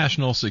threat to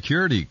national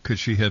security could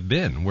she have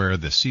been, where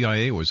the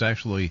CIA was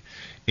actually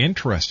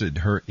interested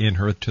in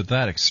her to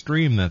that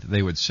extreme that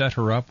they would set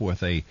her up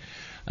with an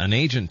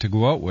agent to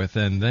go out with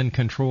and then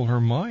control her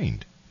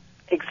mind?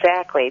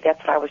 Exactly. That's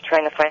what I was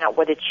trying to find out.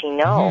 What did she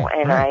know?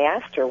 And I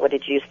asked her, what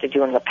did you used to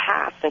do in the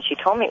past? And she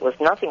told me it was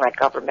nothing like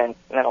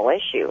governmental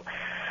issue.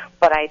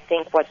 But I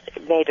think what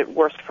made it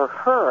worse for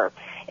her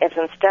is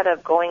instead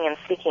of going and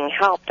seeking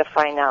help to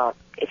find out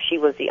if she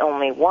was the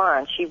only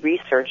one, she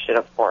researched it,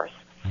 of course.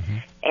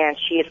 And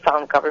she had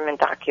found government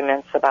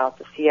documents about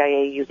the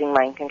CIA using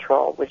mind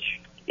control,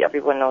 which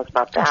everyone knows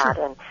about that.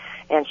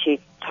 And she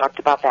talked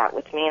about that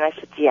with me, and I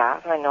said,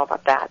 yeah, I know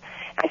about that.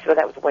 I said, well,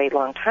 that was a way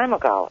long time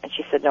ago. And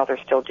she said, no, they're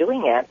still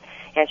doing it.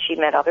 And she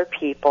met other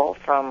people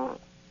from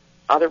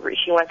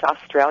she went to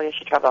Australia.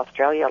 She traveled to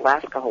Australia,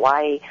 Alaska,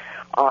 Hawaii,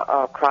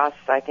 across,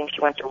 I think she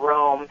went to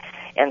Rome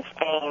and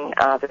Spain.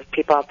 There's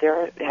people out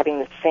there having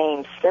the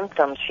same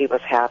symptoms she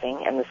was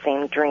having and the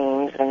same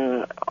dreams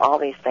and all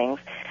these things.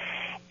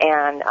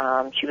 And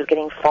she was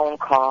getting phone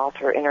calls.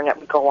 Her internet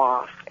would go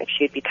off if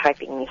she'd be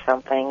typing me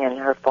something and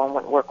her phone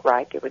wouldn't work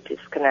right. It would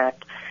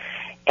disconnect.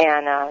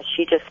 And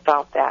she just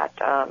felt that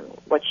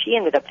what she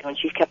ended up doing,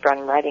 she kept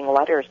on writing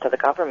letters to the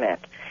government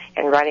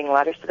and writing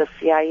letters to the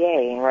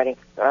CIA and writing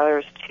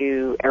letters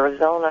to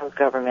Arizona's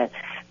government,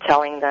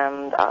 telling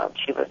them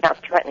she was not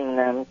threatening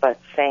them, but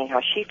saying how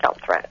she felt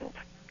threatened.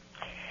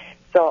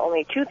 So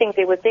only two things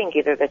they would think,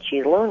 either that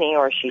she's loony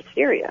or she's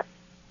serious.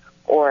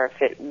 Or if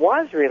it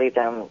was really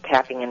them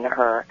tapping into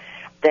her,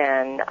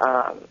 then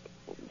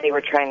they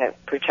were trying to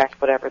protect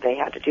whatever they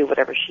had to do,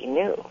 whatever she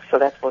knew. So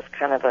that was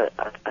kind of a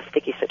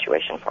sticky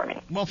situation for me.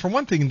 Well, for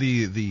one thing,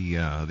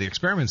 the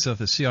experiments that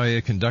the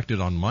CIA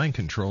conducted on mind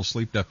control,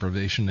 sleep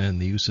deprivation,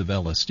 and the use of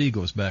LSD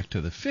goes back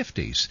to the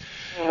 50s.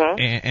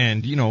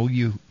 And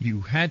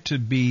you had to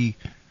be...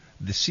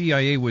 The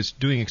CIA was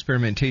doing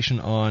experimentation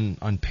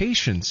on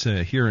patients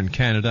here in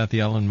Canada at the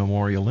Allen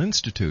Memorial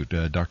Institute,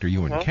 Dr.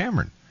 Ewan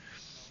Cameron.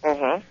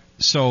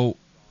 So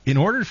in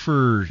order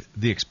for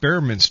the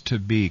experiments to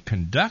be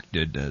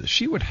conducted,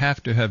 she would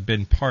have to have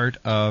been part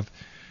of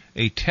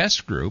a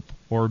test group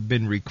or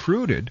been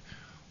recruited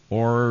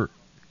or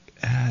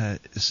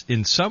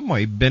in some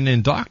way been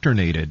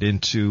indoctrinated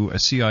into a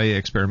CIA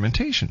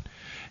experimentation.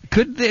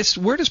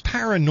 Where does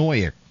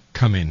paranoia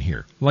come in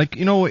here? Like,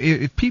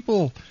 if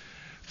people...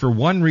 For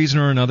one reason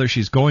or another,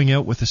 she's going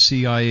out with a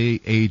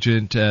CIA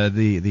agent.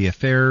 The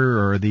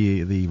affair or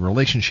the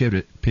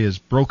relationship is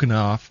broken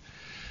off.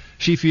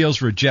 She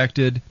feels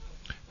rejected.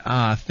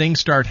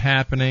 Things start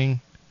happening.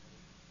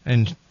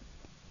 And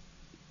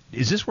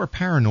is this where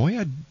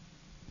paranoia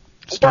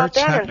starts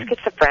happening? And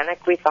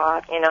schizophrenic, we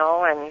thought, and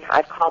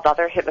I've called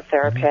other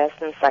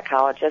hypnotherapists and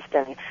psychologists,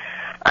 and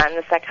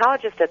the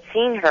psychologist that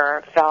seen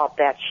her felt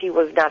that she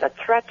was not a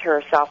threat to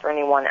herself or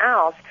anyone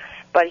else.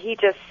 But he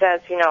just says,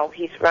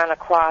 he's run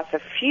across a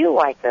few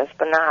like this,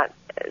 but not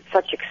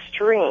such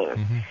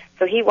extreme.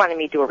 So he wanted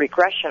me to do a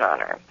regression on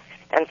her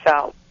and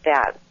felt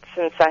that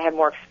since I had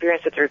more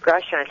experience with the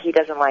regression and he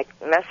doesn't like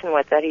messing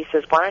with it, he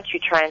says, why don't you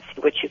try and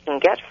see what you can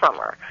get from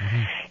her?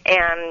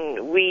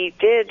 And we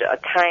did a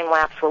time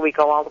lapse where we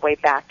go all the way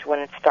back to when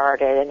it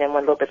started and then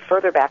went a little bit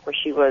further back where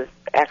she was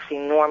actually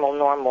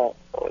normal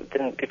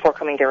before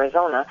coming to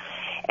Arizona.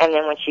 And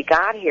then when she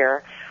got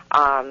here,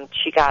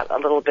 she got a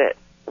little bit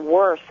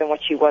worse than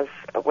what she was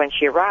when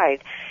she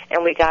arrived.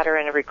 And we got her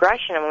in a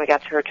regression, and when we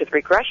got her to the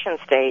regression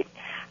state,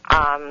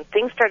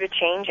 things started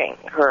changing.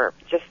 Her,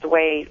 just the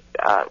way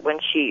when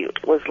she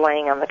was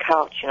laying on the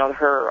couch, you know,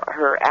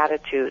 her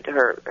attitude,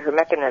 her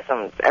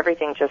mechanisms,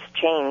 everything just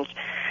changed.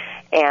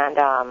 And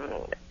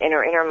in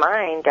her inner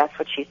mind, that's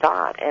what she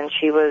thought. And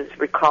she was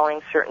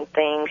recalling certain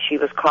things. She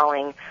was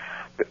calling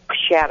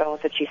shadows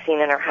that she'd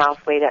seen in her house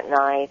late at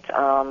night,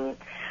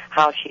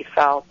 how she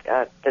felt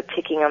the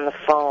ticking on the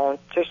phone.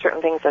 There's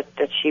certain things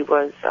that she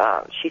was,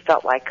 she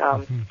felt like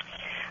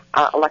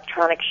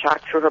electronic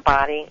shock through her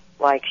body,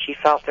 like she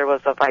felt there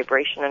was a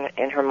vibration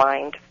in her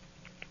mind.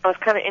 It was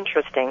kind of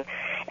interesting.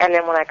 And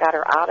then when I got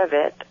her out of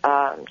it,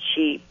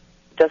 she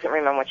doesn't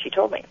remember what she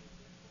told me.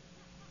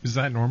 Is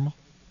that normal?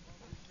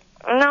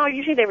 No,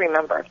 usually they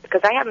remember,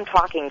 because I have them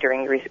talking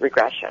during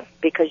regression,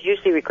 because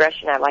usually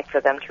regression I like for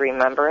them to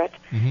remember it,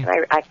 and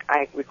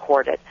I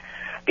record it,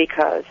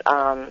 because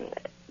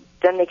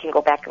then they can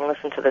go back and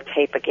listen to the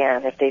tape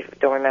again if they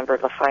don't remember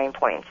the fine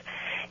points.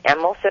 And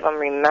most of them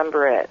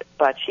remember it,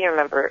 but she didn't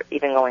remember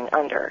even going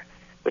under,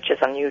 which is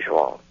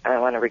unusual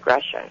on a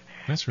regression.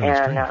 That's really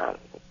strange.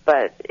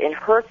 But in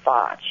her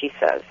thought, she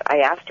says,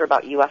 I asked her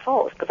about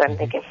UFOs, because I'm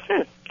thinking,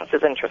 this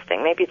is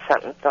interesting. Maybe it's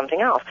something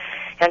else.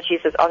 And she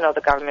says, oh, no, the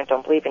government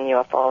don't believe in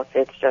UFOs.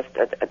 It's just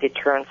a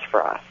deterrence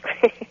for us.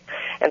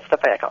 And stuff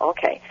like that.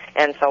 Okay.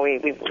 And so we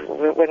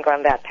wouldn't go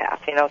on that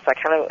path, you know, so I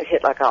kind of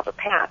hit like all the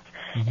paths.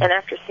 And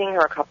after seeing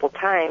her a couple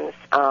times,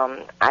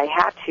 I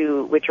had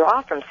to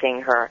withdraw from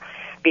seeing her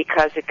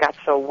because it got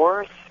so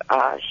worse.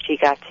 She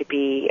got to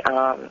be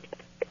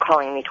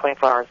calling me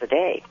 24 hours a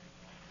day.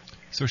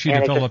 So she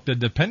developed a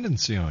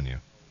dependency on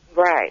you.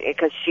 Right,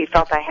 because she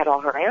felt I had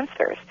all her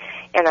answers.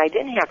 And I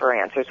didn't have her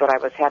answers. What I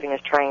was having is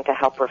trying to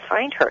help her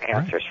find her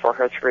answers for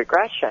her through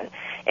regression.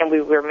 And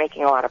we were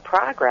making a lot of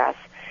progress,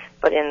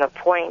 but in the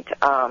point,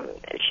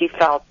 she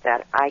felt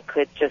that I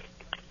could just,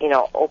 you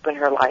know, open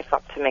her life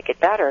up to make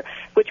it better,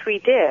 which we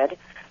did.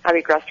 I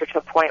regressed her to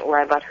a point where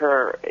I let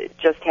her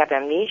just have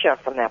amnesia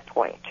from that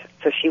point,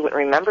 so she wouldn't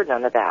remember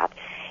none of that.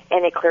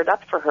 And it cleared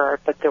up for her,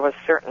 but there was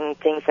certain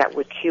things that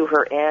would cue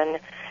her in,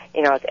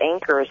 you know, as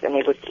anchors, and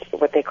they would,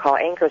 what they call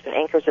anchors, and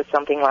anchors is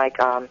something like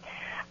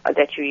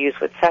that you use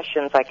with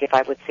sessions, like if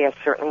I would say a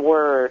certain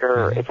word,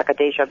 or it's like a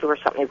deja vu or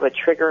something, it would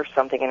trigger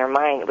something in her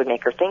mind, it would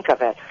make her think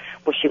of it.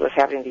 Well, she was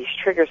having these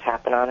triggers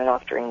happen on and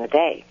off during the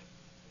day.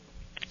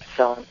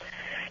 So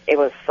it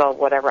was, so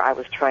whatever I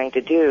was trying to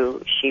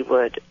do, she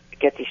would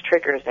get these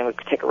triggers and would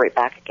take her right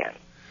back again.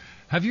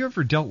 Have you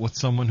ever dealt with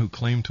someone who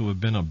claimed to have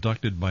been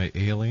abducted by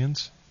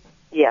aliens?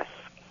 Yes.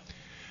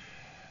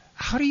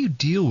 How do you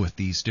deal with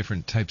these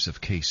different types of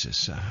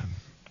cases?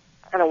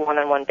 On a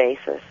one-on-one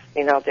basis.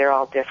 You know, they're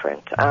all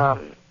different.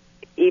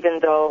 Even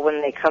though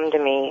when they come to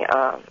me,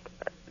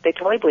 they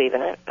totally believe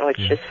in it, which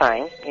is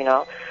fine, you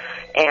know.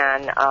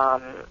 And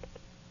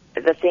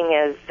the thing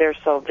is, they're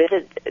so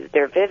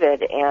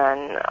vivid,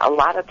 and a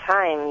lot of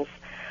times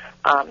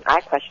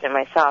I question it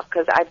myself,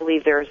 because I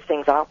believe there's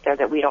things out there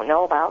that we don't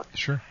know about.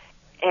 Sure.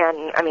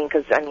 And, I mean,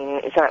 because, I mean,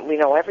 it's not, we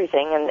know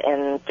everything,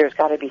 and there's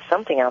got to be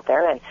something out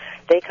there, and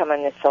they come in,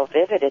 it's so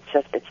vivid, it's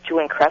just, it's too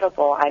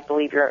incredible. I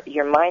believe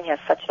your mind has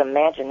such an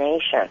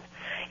imagination,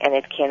 and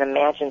it can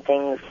imagine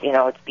things, you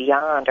know, it's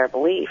beyond our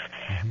belief.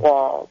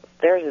 Well,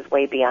 theirs is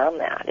way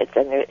beyond that.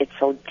 It's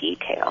so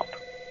detailed.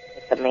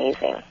 It's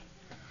amazing.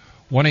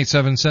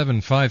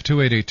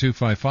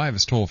 1-877-528-8255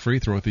 is toll-free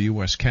throughout the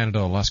U.S.,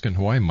 Canada, Alaska, and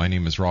Hawaii. My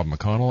name is Rob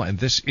McConnell, and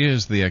this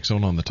is the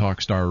X-Zone on the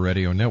Talkstar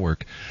Radio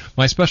Network.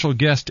 My special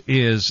guest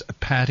is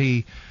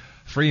Pattie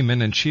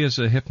Freeman, and she is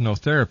a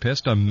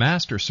hypnotherapist, a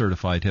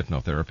master-certified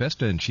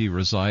hypnotherapist, and she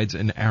resides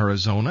in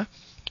Arizona.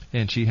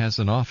 And she has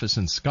an office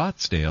in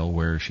Scottsdale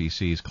where she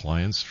sees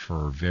clients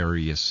for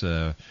various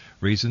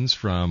reasons,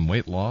 from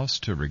weight loss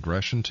to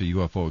regression to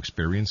UFO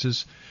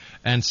experiences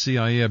and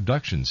CIA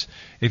abductions.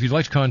 If you'd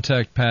like to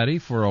contact Pattie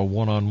for a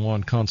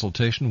one-on-one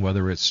consultation,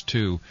 whether it's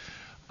to,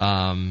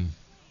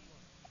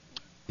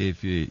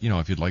 if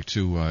you'd like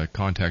to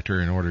contact her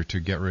in order to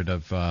get rid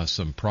of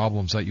some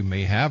problems that you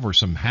may have or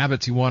some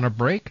habits you want to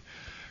break,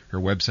 her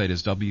website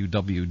is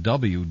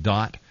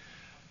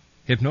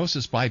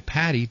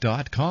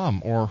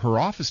www.hypnosisbypattie.com, or her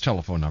office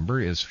telephone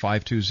number is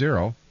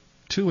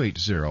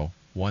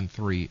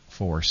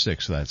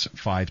 520-280-1346. That's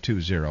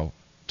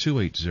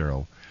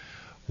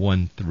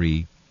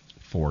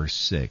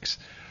 520-280-1346.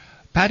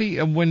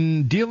 Pattie,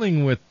 when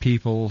dealing with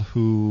people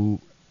who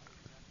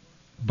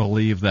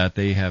believe that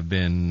they have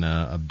been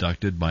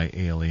abducted by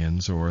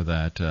aliens, or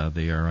that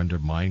they are under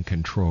mind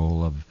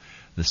control of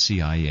the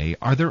CIA,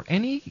 are there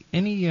any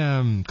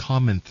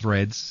common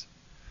threads?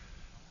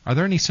 Are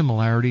there any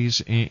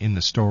similarities in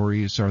the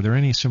stories? Are there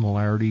any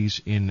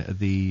similarities in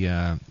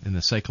the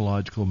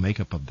psychological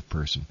makeup of the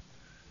person?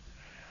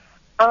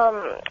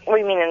 What do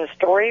you mean, in the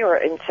story or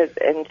into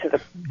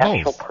the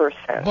actual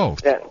person?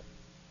 Both.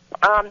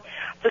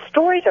 The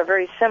stories are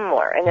very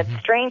similar, and it's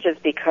strange is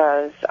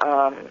because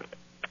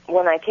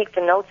when I take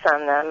the notes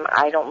on them,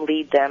 I don't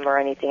lead them or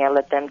anything. I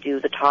let them do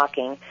the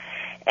talking.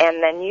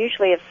 And then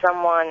usually if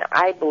someone,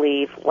 I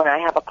believe, when I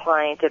have a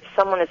client, if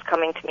someone is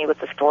coming to me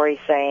with a story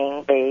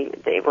saying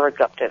they were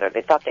abducted or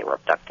they thought they were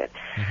abducted,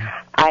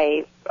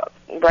 I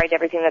write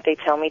everything that they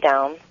tell me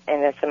down,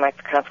 and it's in my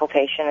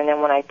consultation. And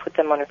then when I put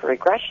them under for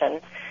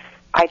regression,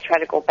 I try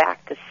to go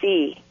back to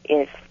see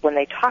if, when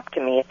they talk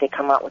to me, if they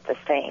come out with the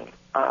same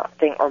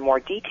thing or more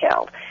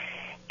detailed.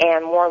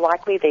 And more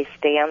likely they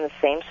stay on the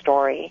same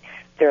story.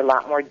 They're a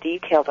lot more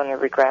detailed on the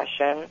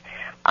regression.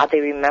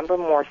 They remember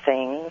more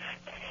things.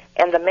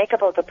 And the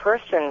makeup of the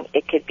person,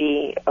 it could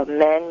be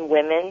men,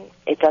 women.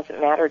 It doesn't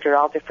matter. They're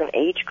all different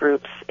age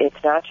groups.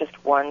 It's not just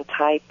one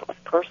type of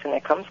person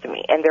that comes to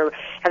me. And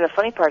the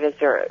funny part is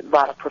there are a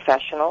lot of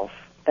professionals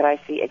that I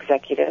see,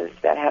 executives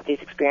that have these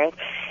experiences,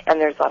 and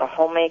there's a lot of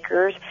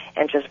homemakers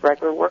and just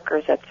regular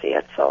workers that see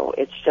it. So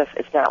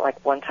it's not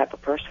like one type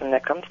of person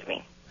that comes to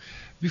me.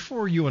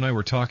 Before you and I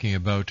were talking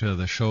about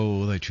the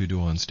show that you do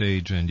on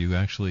stage, and you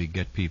actually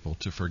get people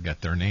to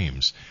forget their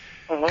names.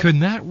 Can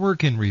that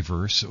work in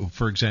reverse?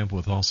 For example,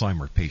 with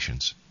Alzheimer's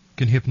patients,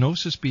 can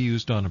hypnosis be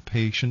used on a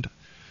patient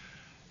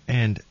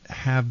and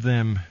have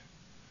them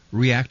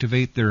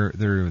reactivate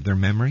their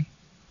memory?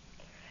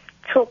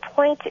 To a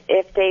point,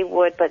 if they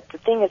would, but the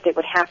thing is, they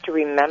would have to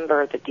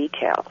remember the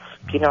details.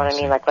 Do you know what I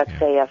mean? Like, let's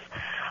say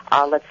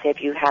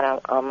if you had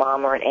a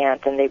mom or an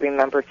aunt and they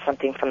remembered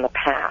something from the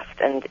past,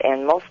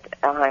 and most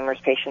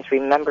Alzheimer's patients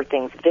remember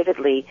things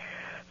vividly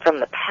from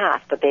the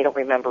past, but they don't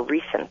remember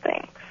recent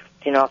things.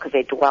 You know, because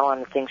they dwell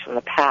on the things from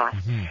the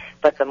past.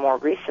 But the more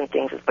recent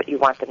things is what you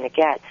want them to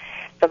get.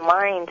 The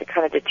mind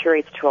kind of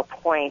deteriorates to a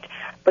point,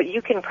 but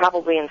you can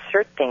probably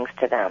insert things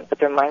to them, but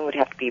their mind would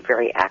have to be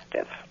very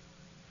active.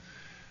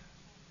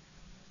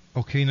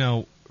 Okay,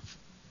 now,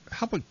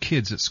 how about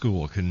kids at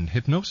school? Can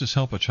hypnosis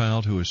help a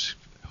child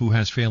who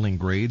has failing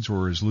grades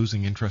or is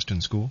losing interest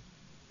in school?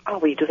 Oh,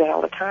 we do that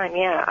all the time,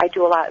 yeah. I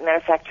do a lot. Matter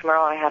of fact,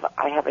 tomorrow I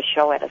have a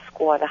show at a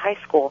school, at a high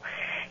school,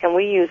 and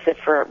we use it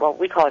for, well,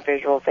 we call it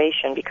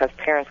visualization because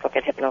parents look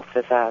at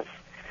hypnosis as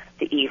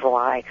the evil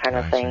eye kind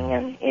of thing,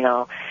 and, you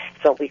know,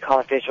 so we call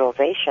it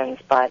visualizations,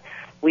 but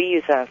we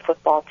use it on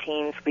football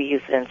teams, we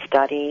use it in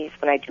studies.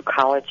 When I do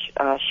college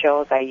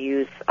shows, I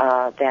use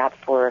that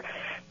for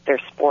their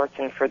sports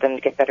and for them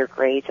to get better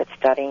grades at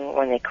studying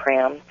when they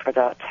cram for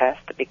the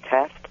test, the big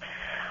test.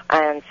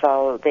 And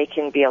so they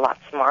can be a lot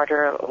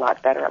smarter, a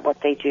lot better at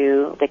what they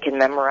do. They can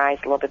memorize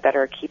a little bit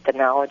better, keep the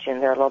knowledge in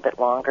there a little bit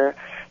longer.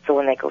 So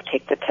when they go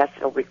take the test,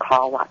 they'll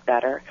recall a lot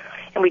better.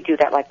 And we do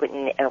that like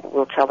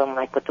we'll tell them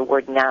like with the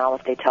word now,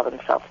 if they tell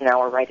themselves now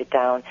or write it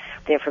down,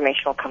 the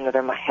information will come to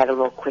their head a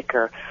little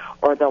quicker,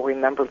 or they'll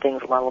remember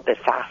things a little bit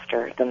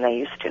faster than they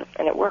used to.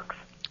 And it works.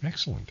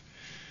 Excellent.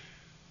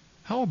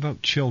 How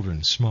about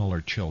children,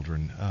 smaller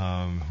children,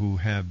 who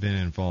have been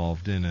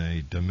involved in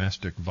a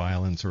domestic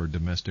violence or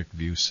domestic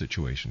abuse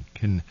situation?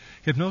 Can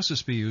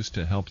hypnosis be used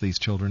to help these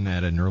children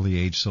at an early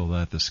age so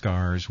that the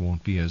scars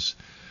won't be as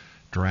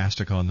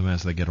drastic on them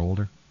as they get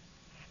older?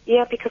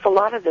 Yeah, because a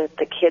lot of the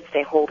kids,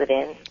 they hold it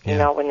in. You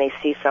know, when they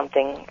see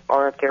something,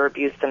 or if they're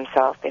abused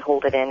themselves, they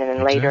hold it in, and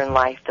then later in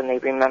life, then they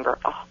remember,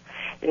 oh,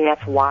 and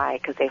that's why,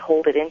 because they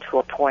hold it in to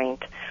a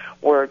point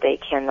where they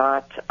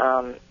cannot,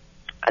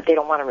 they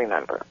don't want to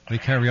remember. They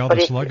carry all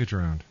this luggage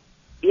around.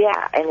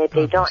 Yeah, and if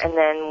they don't, and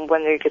then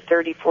when they get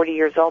 30, 40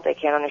 years old, they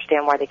can't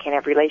understand why they can't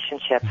have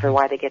relationships, or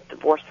why they get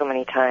divorced so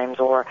many times,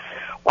 or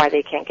why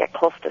they can't get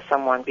close to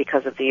someone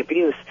because of the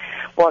abuse.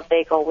 Well, if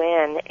they go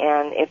in,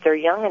 and if they're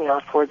young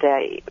enough where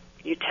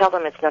you tell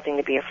them it's nothing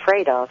to be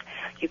afraid of,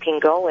 you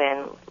can go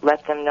in,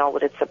 let them know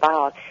what it's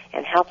about,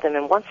 and help them.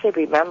 And once they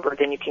remember,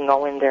 then you can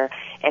go in there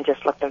and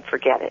just let them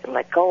forget it and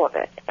let go of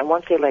it. And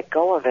once they let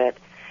go of it,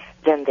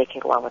 then they can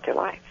go on with their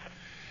life.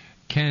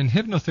 Can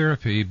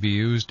hypnotherapy be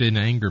used in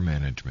anger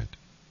management?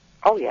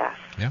 Oh, yes,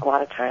 a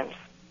lot of times.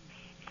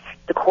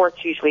 The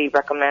courts usually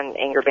recommend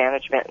anger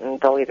management,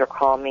 and they'll either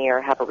call me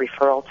or have a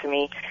referral to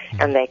me,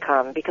 and they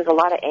come. Because a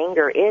lot of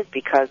anger is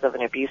because of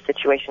an abuse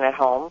situation at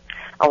home.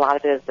 A lot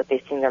of it is that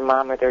they've seen their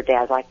mom or their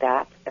dad like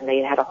that, and they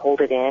had to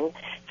hold it in.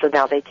 So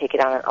now they take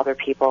it out on other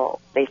people.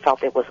 They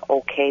felt it was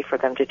okay for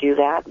them to do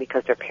that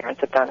because their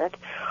parents have done it.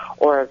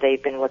 Or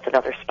they've been with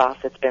another spouse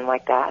that's been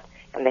like that,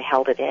 and they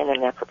held it in,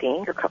 and that's what the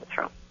anger comes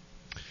from.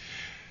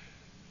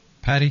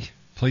 Patty,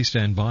 please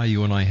stand by.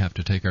 You and I have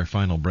to take our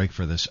final break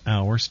for this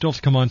hour. Still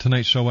to come on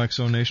tonight's show,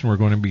 X-Zone Nation, we're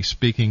going to be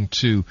speaking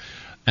to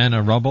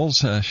Anna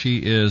Rubbles. She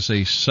is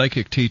a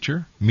psychic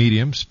teacher,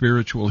 medium,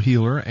 spiritual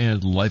healer,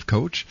 and life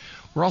coach.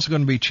 We're also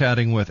going to be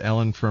chatting with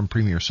Ellen from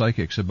Premier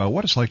Psychics about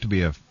what it's like to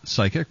be a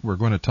psychic. We're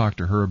going to talk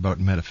to her about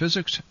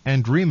metaphysics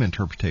and dream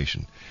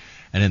interpretation.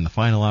 And in the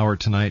final hour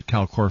tonight,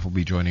 Cal Korff will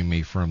be joining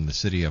me from the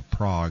city of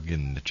Prague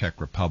in the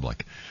Czech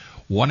Republic.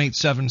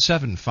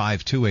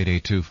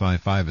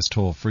 1-877-528-8255 is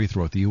toll-free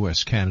throughout the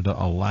U.S., Canada,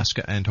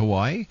 Alaska, and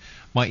Hawaii.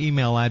 My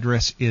email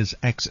address is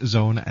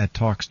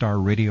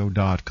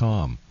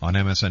xzone@talkstarradio.com. On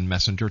MSN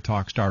Messenger,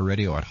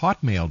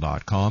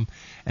 talkstarradio@hotmail.com.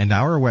 And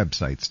our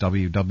websites,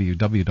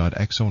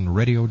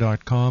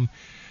 www.xzoneradio.com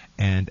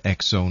and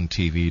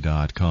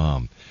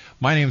XZoneTV.com.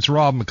 My name's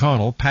Rob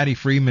McConnell. Patty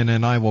Freeman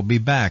and I will be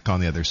back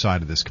on the other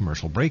side of this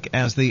commercial break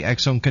as the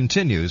X Zone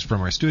continues from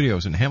our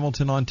studios in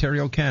Hamilton,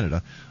 Ontario,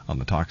 Canada on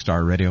the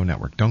Talkstar Radio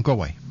Network. Don't go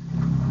away.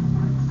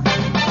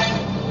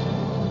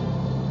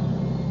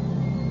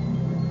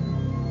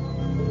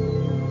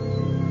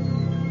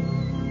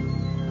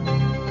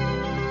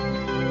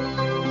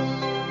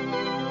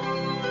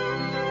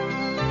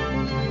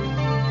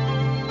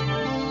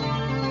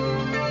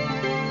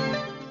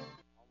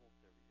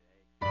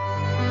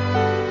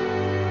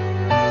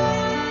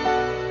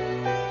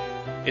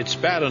 It's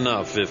bad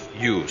enough if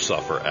you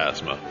suffer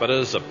asthma, but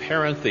as a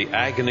parent, the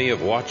agony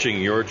of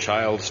watching your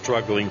child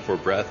struggling for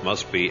breath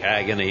must be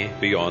agony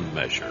beyond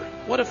measure.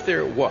 What if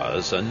there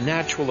was a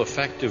natural,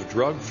 effective,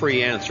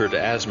 drug-free answer to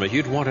asthma?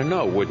 You'd want to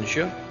know, wouldn't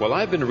you? Well,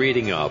 I've been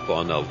reading up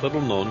on a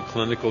little-known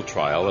clinical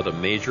trial at a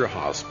major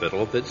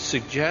hospital that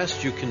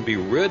suggests you can be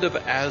rid of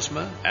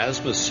asthma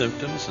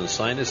symptoms, and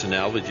sinus and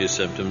allergy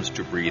symptoms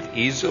to breathe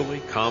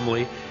easily,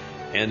 calmly,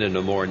 and in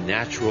a more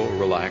natural,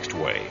 relaxed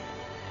way.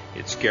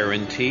 It's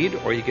guaranteed,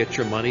 or you get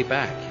your money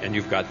back, and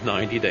you've got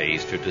 90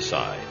 days to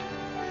decide.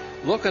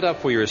 Look it up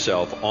for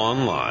yourself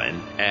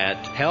online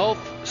at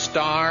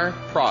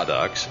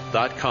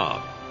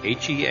healthstarproducts.com.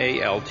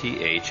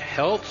 HEALTH,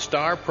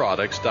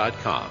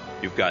 healthstarproducts.com.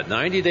 You've got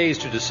 90 days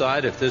to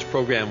decide if this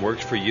program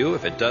works for you.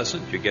 If it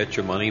doesn't, you get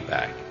your money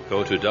back.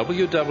 Go to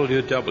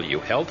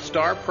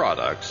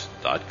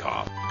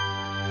www.healthstarproducts.com.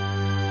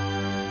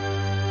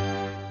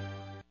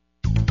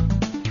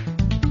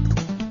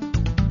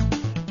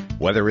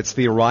 Whether it's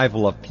the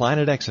arrival of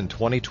Planet X in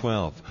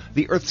 2012,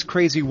 the Earth's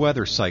crazy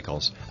weather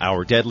cycles,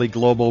 our deadly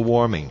global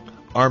warming,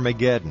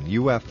 Armageddon,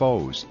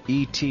 UFOs,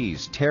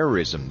 ETs,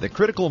 terrorism, the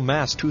critical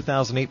mass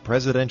 2008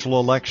 presidential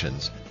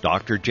elections,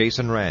 Dr.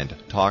 Jason Rand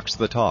talks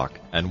the talk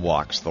and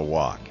walks the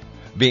walk.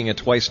 Being a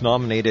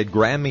twice-nominated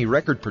Grammy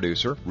record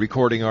producer,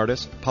 recording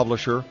artist,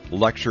 publisher,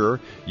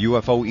 lecturer,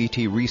 UFO ET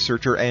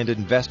researcher and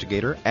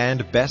investigator,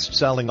 and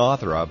best-selling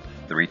author of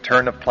The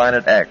Return of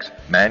Planet X,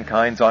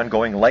 Mankind's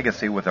Ongoing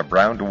Legacy with a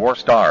Brown Dwarf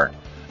Star,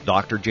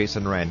 Dr.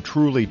 Jason Rand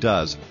truly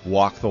does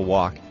walk the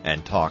walk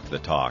and talk the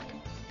talk.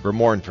 For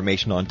more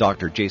information on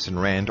Dr. Jason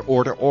Rand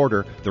or to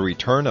order The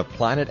Return of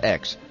Planet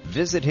X,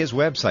 visit his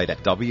website at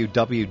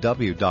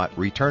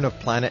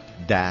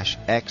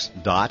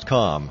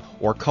www.returnofplanet-x.com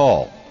or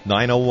call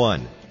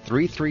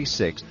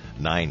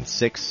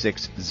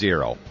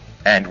 901-336-9660.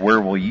 And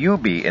where will you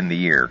be in the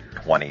year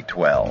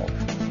 2012?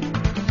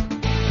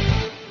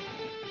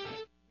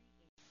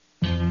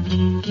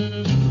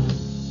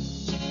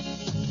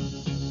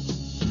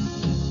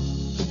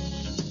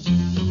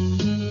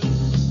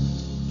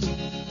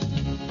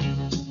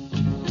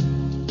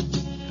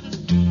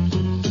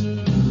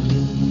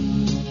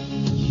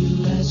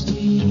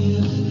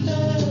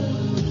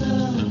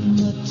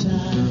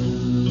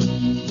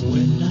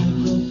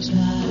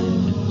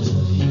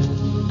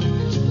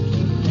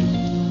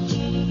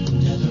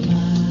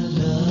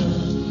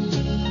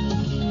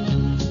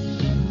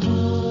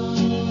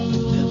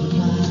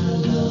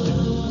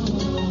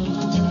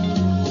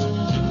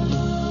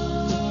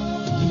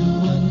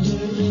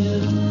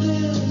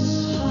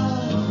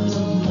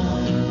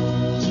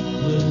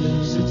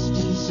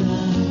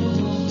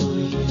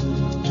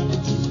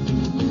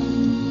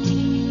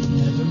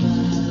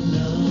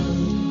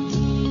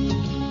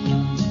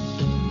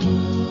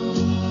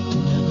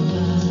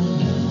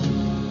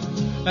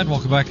 And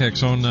welcome back, X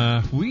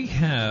Zone. We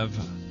have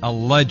a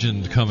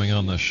legend coming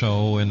on the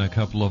show in a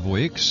couple of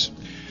weeks.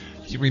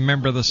 Do you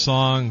remember the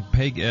song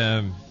Peggy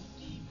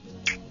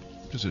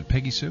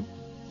Sue?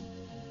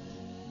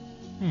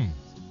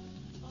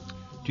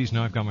 Geez,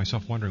 now I've got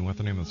myself wondering what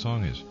the name of the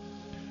song is.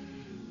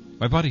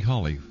 By Buddy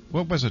Holly.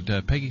 What was it,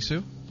 Peggy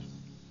Sue?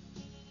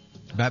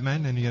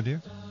 Batman, any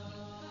idea?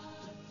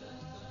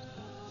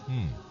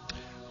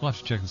 We'll have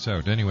to check this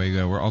out. Anyway,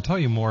 I'll tell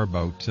you more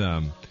about...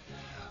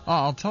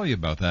 I'll tell you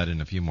about that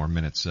in a few more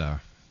minutes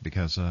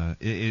because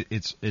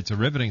it's a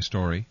riveting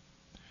story.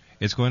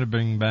 It's going to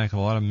bring back a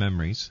lot of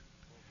memories,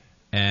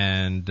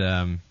 and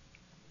I'm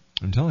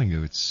telling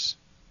you, it's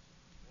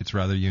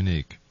rather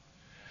unique.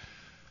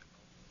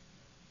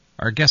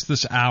 Our guest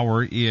this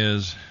hour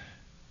is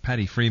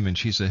Pattie Freeman.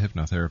 She's a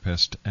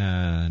hypnotherapist,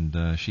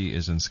 and she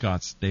is in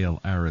Scottsdale,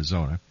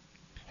 Arizona.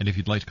 And if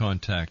you'd like to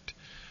contact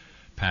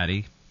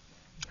Pattie,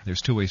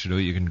 there's two ways to do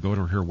it. You can go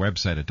to her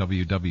website at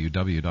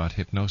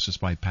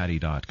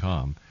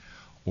www.hypnosisbypattie.com,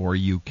 or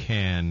you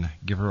can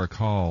give her a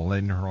call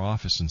in her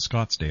office in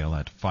Scottsdale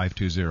at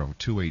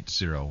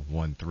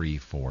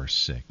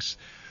 520-280-1346.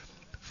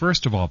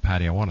 First of all,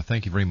 Pattie, I want to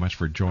thank you very much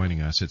for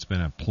joining us. It's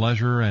been a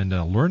pleasure and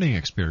a learning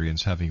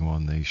experience having you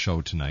on the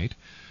show tonight.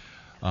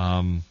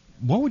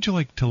 What would you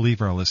like to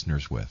leave our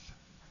listeners with?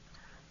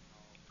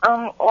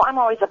 Well, I'm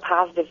always a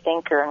positive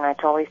thinker, and I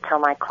always tell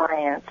my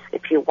clients,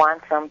 if you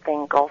want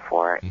something, go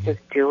for it. Just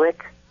do it.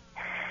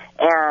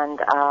 And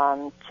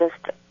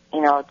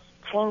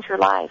change your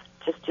life.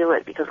 Just do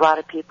it, because a lot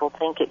of people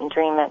think it and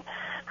dream it.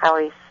 I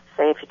always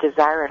say, if you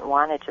desire it and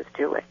want it, just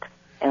do it,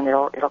 and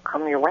it'll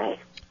come your way.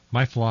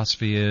 My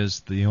philosophy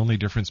is the only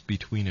difference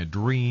between a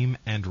dream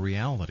and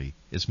reality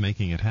is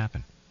making it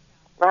happen.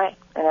 Right,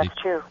 and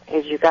that's true.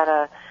 Is you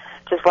gotta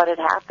just let it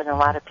happen. A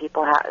lot of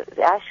people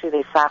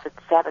they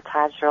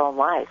sabotage their own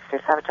life. They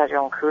sabotage their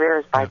own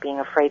careers by being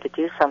afraid to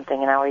do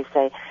something. And I always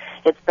say,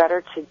 it's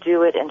better to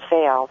do it and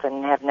fail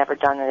than have never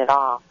done it at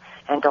all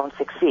and don't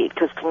succeed.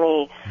 Because to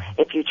me,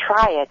 if you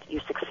try it, you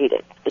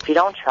succeeded. If you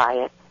don't try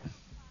it,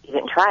 you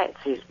didn't try it.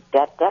 So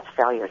that's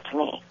failure to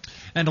me.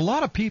 And a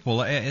lot of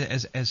people,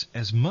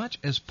 as much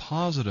as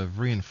positive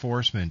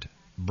reinforcement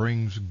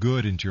brings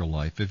good into your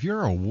life, if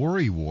you're a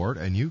worrywart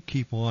and you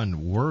keep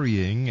on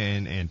worrying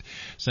and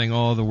saying,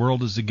 oh, the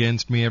world is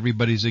against me,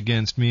 everybody's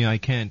against me, I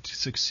can't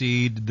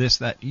succeed, this,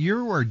 that,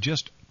 you are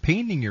just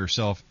painting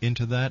yourself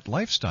into that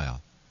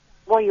lifestyle.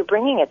 Well, you're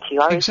bringing it to you.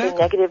 I always say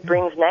negative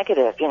brings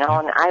negative, and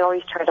I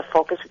always try to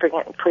focus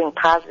putting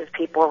positive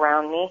people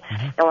around me.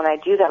 And when I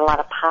do that, a lot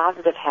of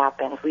positive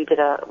happens. We did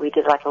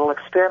like a little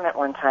experiment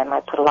one time. I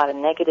put a lot of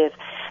negative,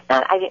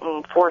 and I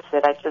didn't force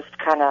it. I just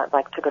kind of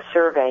like took a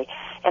survey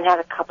and had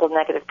a couple of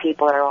negative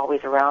people that are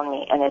always around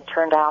me. And it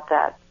turned out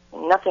that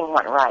nothing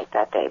went right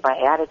that day. My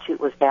attitude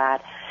was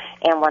bad.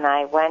 And when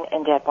I went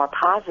and did more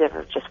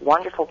positive, just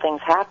wonderful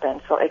things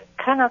happened. So it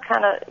kind of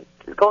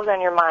goes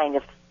on your mind.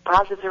 If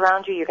positives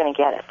around you, you're going to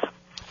get it.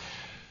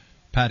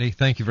 Patty,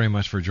 thank you very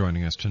much for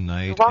joining us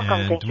tonight. You're welcome.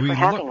 And thank you for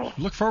having me.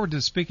 Look forward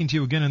to speaking to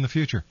you again in the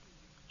future.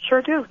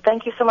 Sure do.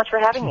 Thank you so much for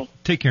having me.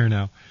 Take care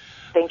now.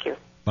 Thank you.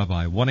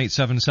 Bye-bye.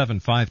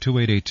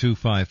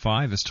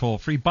 1-877-528-8255 is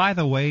toll-free. By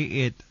the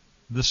way,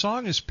 the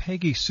song is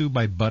Peggy Sue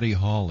by Buddy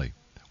Holly.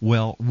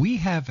 Well, we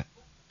have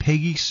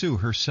Peggy Sue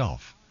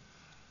herself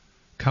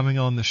coming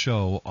on the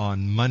show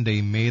on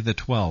Monday, May the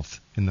 12th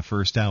in the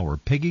first hour.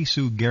 Peggy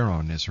Sue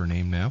Garon is her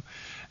name now.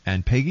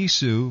 And Peggy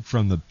Sue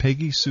from the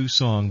Peggy Sue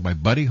song by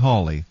Buddy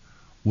Holly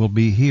will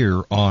be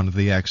here on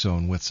the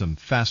X-Zone with some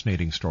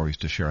fascinating stories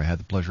to share. I had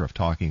the pleasure of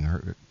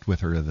talking with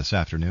her this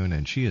afternoon,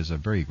 and she is a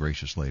very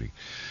gracious lady.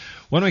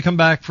 When we come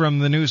back from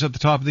the news at the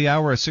top of the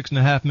hour at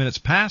 6.5 minutes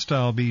past,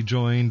 I'll be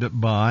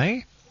joined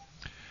by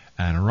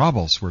Anna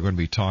Robles. We're going to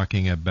be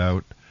talking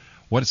about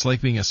what it's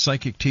like being a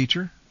psychic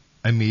teacher,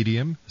 a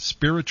medium,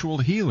 spiritual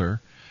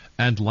healer,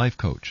 and life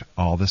coach.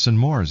 All this and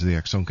more as the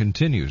X-Zone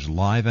continues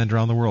live and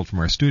around the world from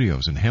our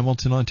studios in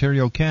Hamilton,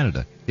 Ontario,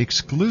 Canada,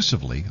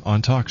 exclusively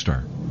on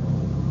Talkstar.